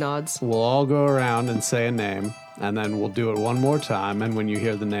kid nods. We'll all go around and say a name, and then we'll do it one more time, and when you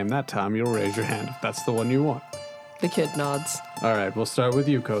hear the name that time, you'll raise your hand if that's the one you want. The kid nods. All right, we'll start with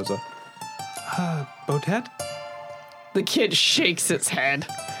you, Koza. Botet? The kid shakes its head.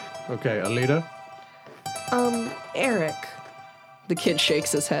 Okay, Alita? Eric. The kid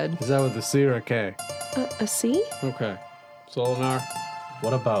shakes his head. Is that with a C or a K? A C? Okay. Solinar?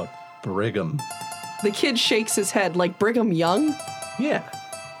 What about Brigham? The kid shakes his head like Brigham Young. Yeah.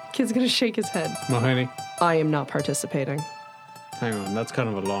 Kid's gonna shake his head. Mohini? I am not participating. Hang on, that's kind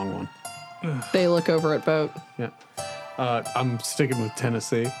of a long one. They look over at Boat. Yeah. I'm sticking with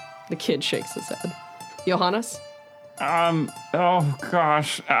Tennessee. The kid shakes his head. Johannes? Oh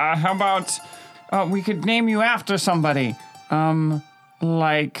gosh. How about we could name you after somebody?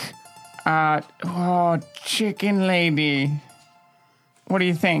 Chicken Lady. What do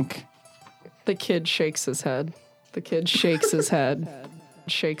you think? The kid shakes his head. The kid shakes his head.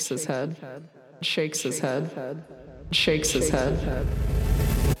 Shakes his head. Shakes his head. Shakes his head.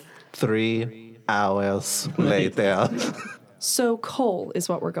 3 hours later. So Cole is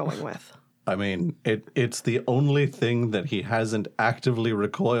what we're going with. I mean, it's the only thing that he hasn't actively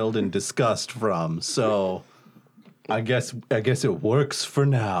recoiled in disgust from, so I guess it works for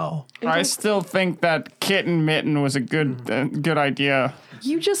now. I still think that Kitten Mitten was a good idea.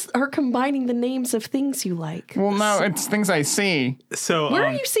 You just are combining the names of things you like. Well, no, it's things I see. So Where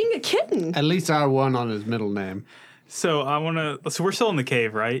are you seeing a kitten? At least I won on his middle name. So we're still in the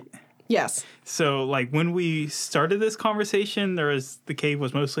cave, right? Yes. So, like, when we started this conversation, the cave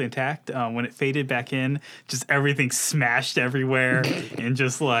was mostly intact. When it faded back in, just everything smashed everywhere, and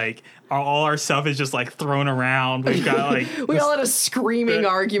just like all our stuff is just like thrown around. We've got like We all had a screaming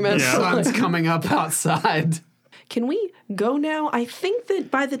argument. Yeah. Sun's coming up outside. Can we go now? I think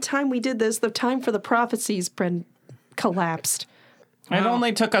that by the time we did this, the time for the prophecies been collapsed. It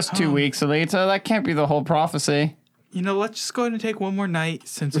only took us 2 weeks, Alita. That can't be the whole prophecy. let's just go ahead and take one more night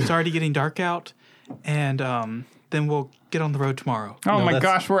since it's already getting dark out, and then we'll get on the road tomorrow. Oh No, my that's-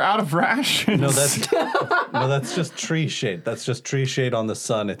 gosh, we're out of rations. No, that's just tree shade. That's just tree shade on the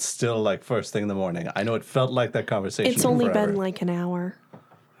sun. It's still like first thing in the morning. I know it felt like that conversation. It's only forever. been like an hour.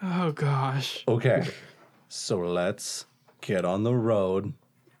 Oh gosh. Okay, so let's get on the road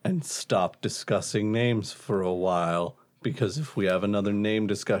and stop discussing names for a while. Because if we have another name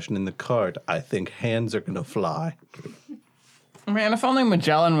discussion in the cart, I think hands are gonna fly. Man, if only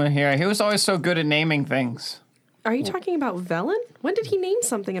Magellan were here. He was always so good at naming things. Are you talking about Velen? When did he name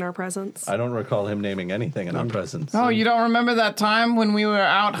something in our presence? I don't recall him naming anything in our presence. Oh, you don't remember that time when we were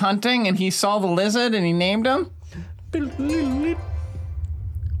out hunting and he saw the lizard and he named him?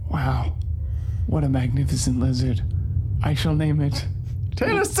 Wow. What a magnificent lizard. I shall name it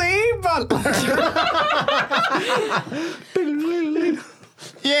Tennessee Butler.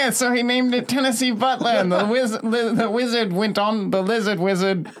 Yeah, so he named it Tennessee Butler, and the wizard went on the lizard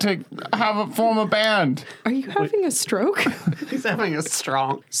wizard to form a band. Are you having a stroke? He's having a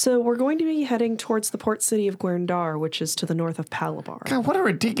stroke. So we're going to be heading towards the port city of Gwendar, which is to the north of Palabar. God, what a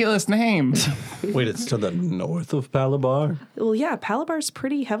ridiculous name. Wait, it's to the north of Palabar? Well, yeah, Palabar's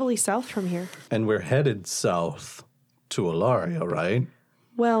pretty heavily south from here. And we're headed south to Alaria, right?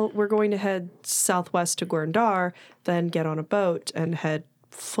 Well, we're going to head southwest to Gwendar, then get on a boat and head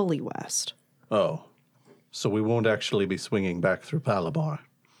fully west. Oh, so we won't actually be swinging back through Palabar.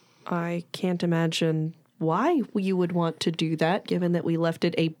 I can't imagine why you would want to do that, given that we left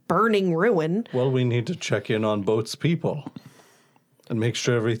it a burning ruin. Well, we need to check in on Boat's people and make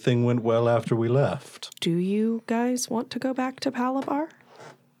sure everything went well after we left. Do you guys want to go back to Palabar?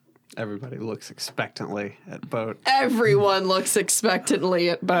 Everybody looks expectantly at Boat. Everyone looks expectantly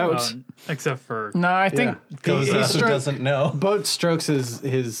at Boat. Except for No, I think Goes who doesn't know. Boat strokes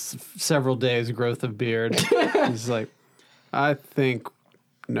his several days growth of beard. He's like, I think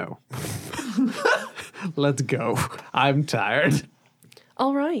no. Let's go. I'm tired.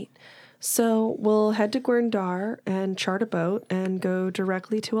 All right. So we'll head to Gwendar and chart a boat and go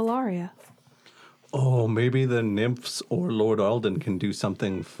directly to Alaria. Oh, maybe the nymphs or Lord Alden can do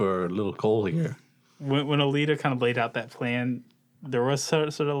something for little Cole here. when Alita kind of laid out that plan, there was sort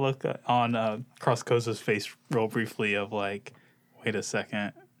of a look on Crosscosa's face real briefly of like, wait a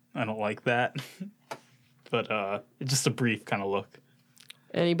second, I don't like that. But just a brief kind of look.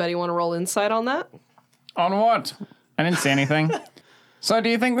 Anybody want to roll insight on that? On what? I didn't see anything. So do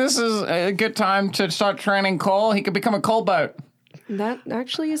you think this is a good time to start training Cole? He could become a coal boat. That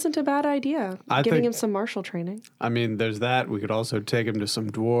actually isn't a bad idea. Giving him some martial training. I mean, there's that. We could also take him to some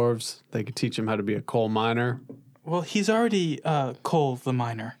dwarves. They could teach him how to be a coal miner. Well, he's already Cole the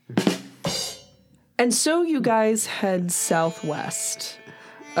miner. And so you guys head southwest.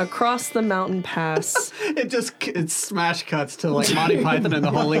 Across the mountain pass. It smash cuts to like Monty Python and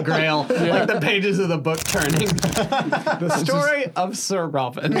the Holy Grail, like the pages of the book turning. The story of Sir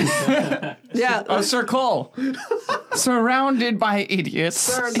Robin. Yeah. Oh, Sir Cole. Surrounded by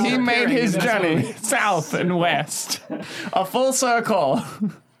idiots, he made his journey south and west. A full circle.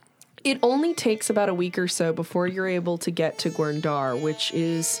 It only takes about a week or so before you're able to get to Gwerndar, which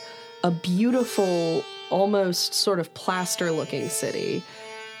is a beautiful, almost sort of plaster-looking city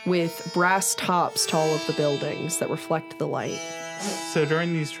with brass tops to all of the buildings that reflect the light. So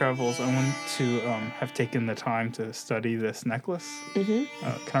during these travels, I want to have taken the time to study this necklace. Mm-hmm.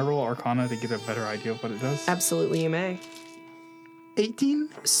 Can I roll Arcana to get a better idea of what it does? Absolutely, you may. 18?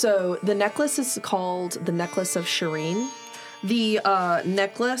 So the necklace is called the Necklace of Shireen. The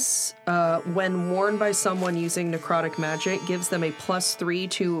necklace, when worn by someone using necrotic magic, gives them a +3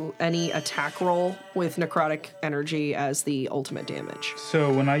 to any attack roll with necrotic energy as the ultimate damage.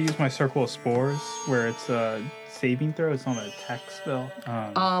 So when I use my Circle of Spores, where it's a saving throw, it's not an attack spell.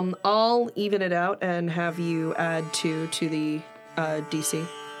 I'll even it out and have you add 2 to the DC.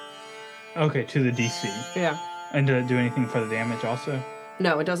 Okay, to the DC. Yeah. And did it do anything for the damage also?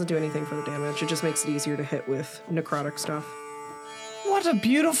 No, it doesn't do anything for the damage. It just makes it easier to hit with necrotic stuff. What a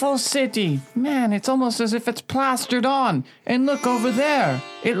beautiful city. Man, it's almost as if it's plastered on. And look over there.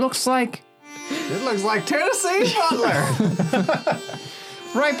 It looks like... It looks like Tennessee Butler.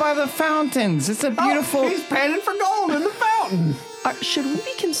 Right by the fountains. It's a beautiful... He's panning for gold in the fountain. Should we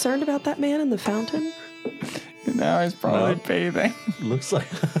be concerned about that man in the fountain? Now he's probably bathing. Looks like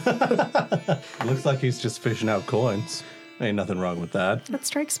he's just fishing out coins. Ain't nothing wrong with that. That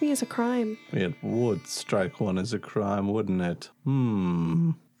strikes me as a crime. It would strike one as a crime, wouldn't it?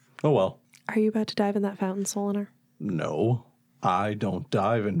 Oh well. Are you about to dive in that fountain, Solinar? No, I don't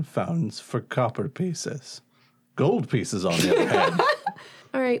dive in fountains for copper pieces. Gold pieces, on the other hand.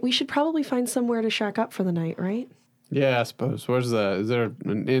 All right, we should probably find somewhere to shack up for the night, right? Yeah, I suppose. Where's the... Is there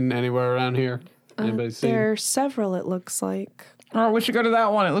an inn anywhere around here? Anybody see? There are several, it looks like. Oh, we should go to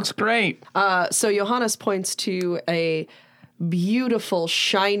that one. It looks great. So Johannes points to a beautiful,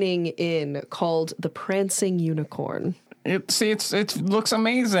 shining inn called the Prancing Unicorn. It looks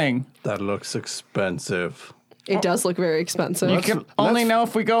amazing. That looks expensive. It does look very expensive. You can only know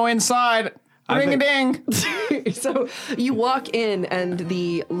if we go inside. Ring-a-ding. So you walk in, and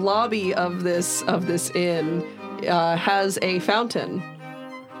the lobby of this inn has a fountain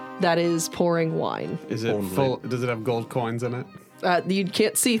that is pouring wine. Is it full? Does it have gold coins in it? You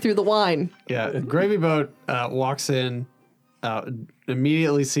can't see through the wine. Yeah, Gravy Boat walks in,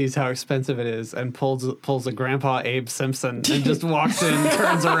 immediately sees how expensive it is, and pulls a Grandpa Abe Simpson and just walks in,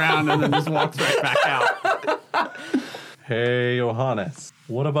 turns around, and then just walks right back out. Hey, Johannes,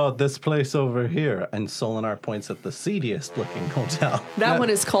 what about this place over here? And Solinar points at the seediest looking hotel. That one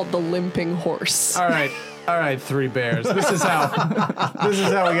is called the Limping Horse. All right, Three Bears. This is how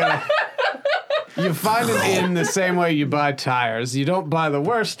we gotta. You find an inn the same way you buy tires. You don't buy the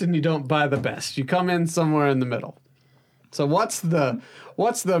worst and you don't buy the best. You come in somewhere in the middle. So what's the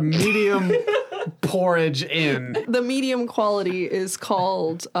medium porridge inn? The medium quality is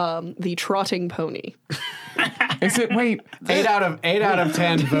called the Trotting Pony. Is it? Wait. 8 out of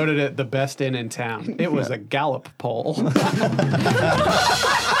 10 voted it the best inn in town. It was a Gallup poll.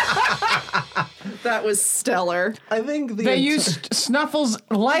 That was stellar. I think They used Snuffle's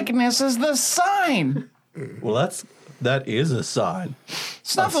likeness as the sign. Well, that is a sign.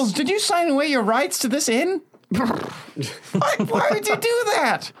 Snuffles, did you sign away your rights to this inn? Why would you do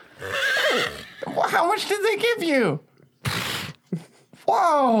that? How much did they give you?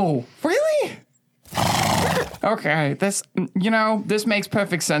 Whoa, really? Okay, this makes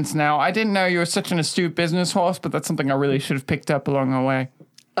perfect sense now. I didn't know you were such an astute business horse, but that's something I really should have picked up along the way.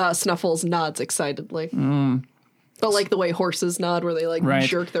 Snuffles nods excitedly. But like the way horses nod, where they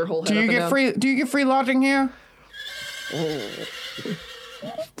jerk their whole head up and down. Do you get free lodging here? You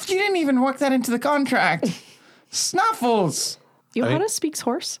didn't even work that into the contract. Snuffles! Johannes speaks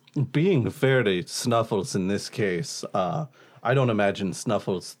horse? Being fair to Snuffles in this case, I don't imagine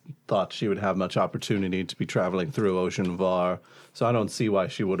Snuffles thought she would have much opportunity to be traveling through Ocean Var, so I don't see why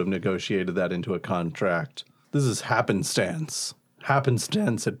she would have negotiated that into a contract. This is happenstance.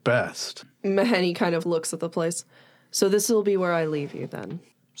 Happenstance at best. Maheni kind of looks at the place. So this will be where I leave you then.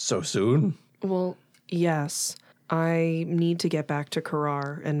 So soon? Well, yes. I need to get back to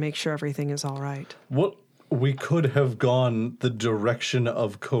Karar and make sure everything is all right. What? We could have gone the direction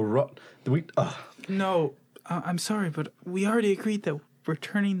of No, I'm sorry, but we already agreed that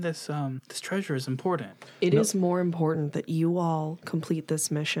returning this treasure is important. It is more important that you all complete this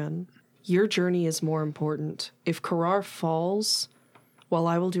mission. Your journey is more important. If Karar falls, while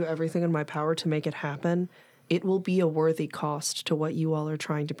I will do everything in my power to make it happen, it will be a worthy cost to what you all are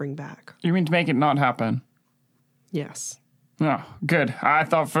trying to bring back. You mean to make it not happen? Yes. Oh, good. I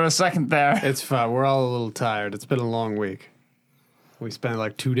thought for a second there. It's fine. We're all a little tired. It's been a long week. We spent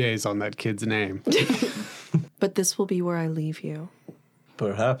like 2 days on that kid's name. But this will be where I leave you.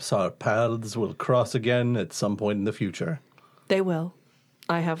 Perhaps our paths will cross again at some point in the future. They will.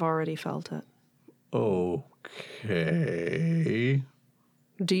 I have already felt it. Okay.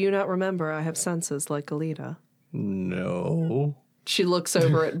 Do you not remember I have senses like Alita? No. She looks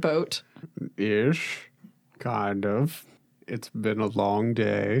over at Boat. Ish. Kind of. It's been a long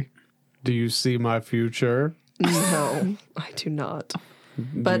day. Do you see my future? No, I do not.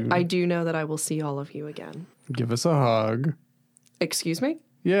 But I do know that I will see all of you again. Give us a hug. Excuse me?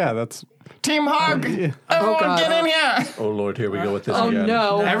 Yeah, that's... Team hug! Everyone God. get in here! Oh, Lord, here we go with this Oh, again.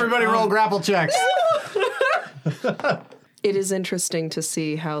 no. Everybody roll grapple checks. It is interesting to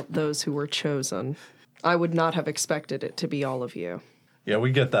see how those who were chosen. I would not have expected it to be all of you. Yeah,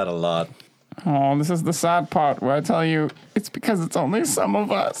 we get that a lot. Oh, this is the sad part where I tell you it's because it's only some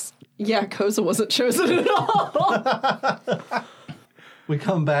of us. Yeah, Koza wasn't chosen at all. We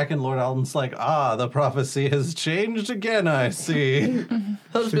come back and Lord Alden's like, the prophecy has changed again, I see.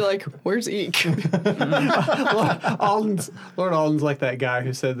 I'll just be like, where's Eek? Lord Alden's like that guy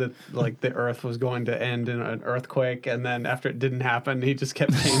who said that like the Earth was going to end in an earthquake, and then after it didn't happen, he just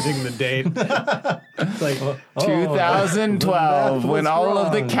kept changing the date. It's like 2012, when all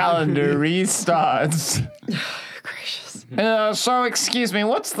of the wrong. calendar restarts. Gracious. So, excuse me,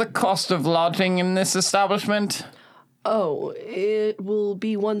 what's the cost of lodging in this establishment? Oh, it will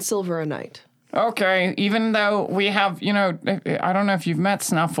be 1 silver a night. Okay, even though we have, I don't know if you've met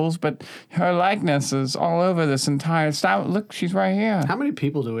Snuffles, but her likeness is all over this entire establishment. Look, she's right here. how many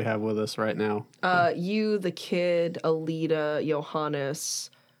people do we have with us right now? You, the kid, Alita,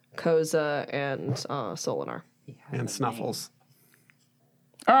 Johannes, Koza, and Solinar. And Snuffles.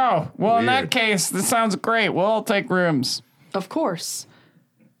 Oh, well, in Weird. that case, this sounds great. We'll all take rooms. Of course.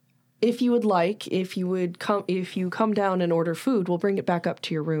 If you would like, if you come down and order food, we'll bring it back up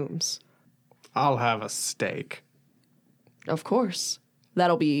to your rooms. I'll have a steak. Of course.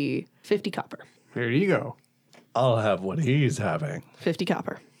 That'll be 50 copper. Here you go. I'll have what he's having. 50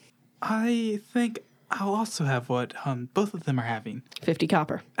 copper. I think I'll also have what both of them are having. 50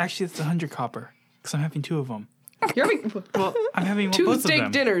 copper. Actually, it's 100 copper because I'm having 2 of them. You're having Well, I'm having 2 both of steak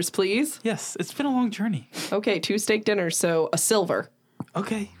them. dinners, please. Yes, it's been a long journey. Okay, 2 steak dinners, so a silver.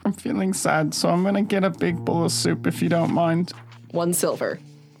 Okay. I'm feeling sad, so I'm gonna get a big bowl of soup if you don't mind. 1 silver.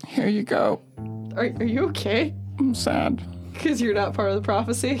 Here you go. Are you okay? I'm sad. Because you're not part of the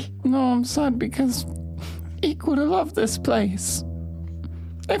prophecy? No, I'm sad because Eek would have loved this place.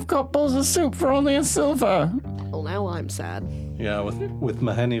 They've got bowls of soup for only a silver. Well, now I'm sad. Yeah, with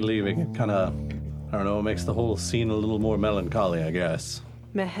Maheni leaving, it kind of, I don't know, it makes the whole scene a little more melancholy, I guess.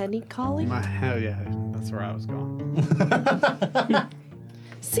 Maheni calling? Hell yeah, that's where I was going.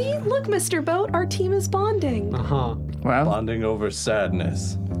 See, look, Mr. Boat, our team is bonding. Uh-huh. Well, Bonding over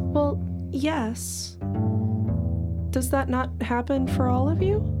sadness. Well, yes. Does that not happen for all of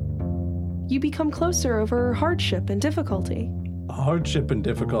you? You become closer over hardship and difficulty. Hardship and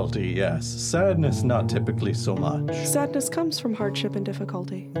difficulty, yes. Sadness, not typically so much. Sadness comes from hardship and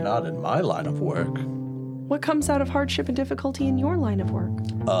difficulty. Not in my line of work. What comes out of hardship and difficulty in your line of work?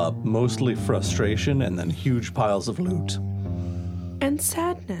 Mostly frustration and then huge piles of loot. And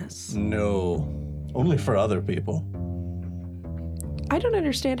sadness. No, only for other people. I don't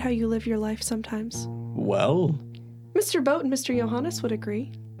understand how you live your life sometimes. Well, Mr. Boat and Mr. Johannes would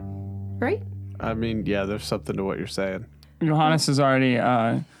agree. Right? I mean, yeah, there's something to what you're saying. Johannes has already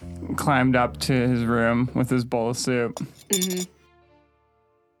climbed up to his room with his bowl of soup. Mm-hmm.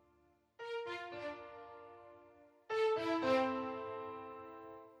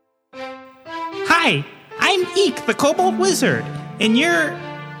 Hi, I'm Eek, the Kobold Wizard, and you're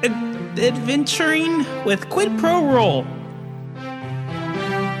adventuring with Quid Pro Roll.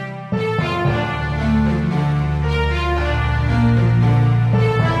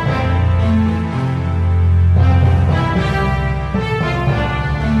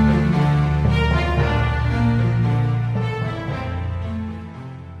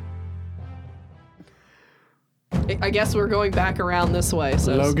 guess we're going back around this way.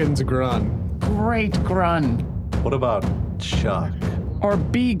 So Logan's Grun. Great Grun. What about Chuck? Or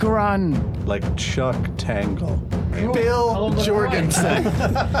B Grun. Like Chuck Tangle. Bill Jorgensen.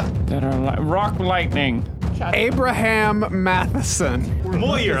 That are rock lightning. Abraham Matheson.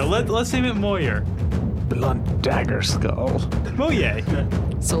 Moyer. Let's name it Moyer. Blunt Dagger Skull. Moye.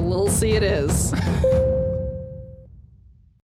 Lil C it is.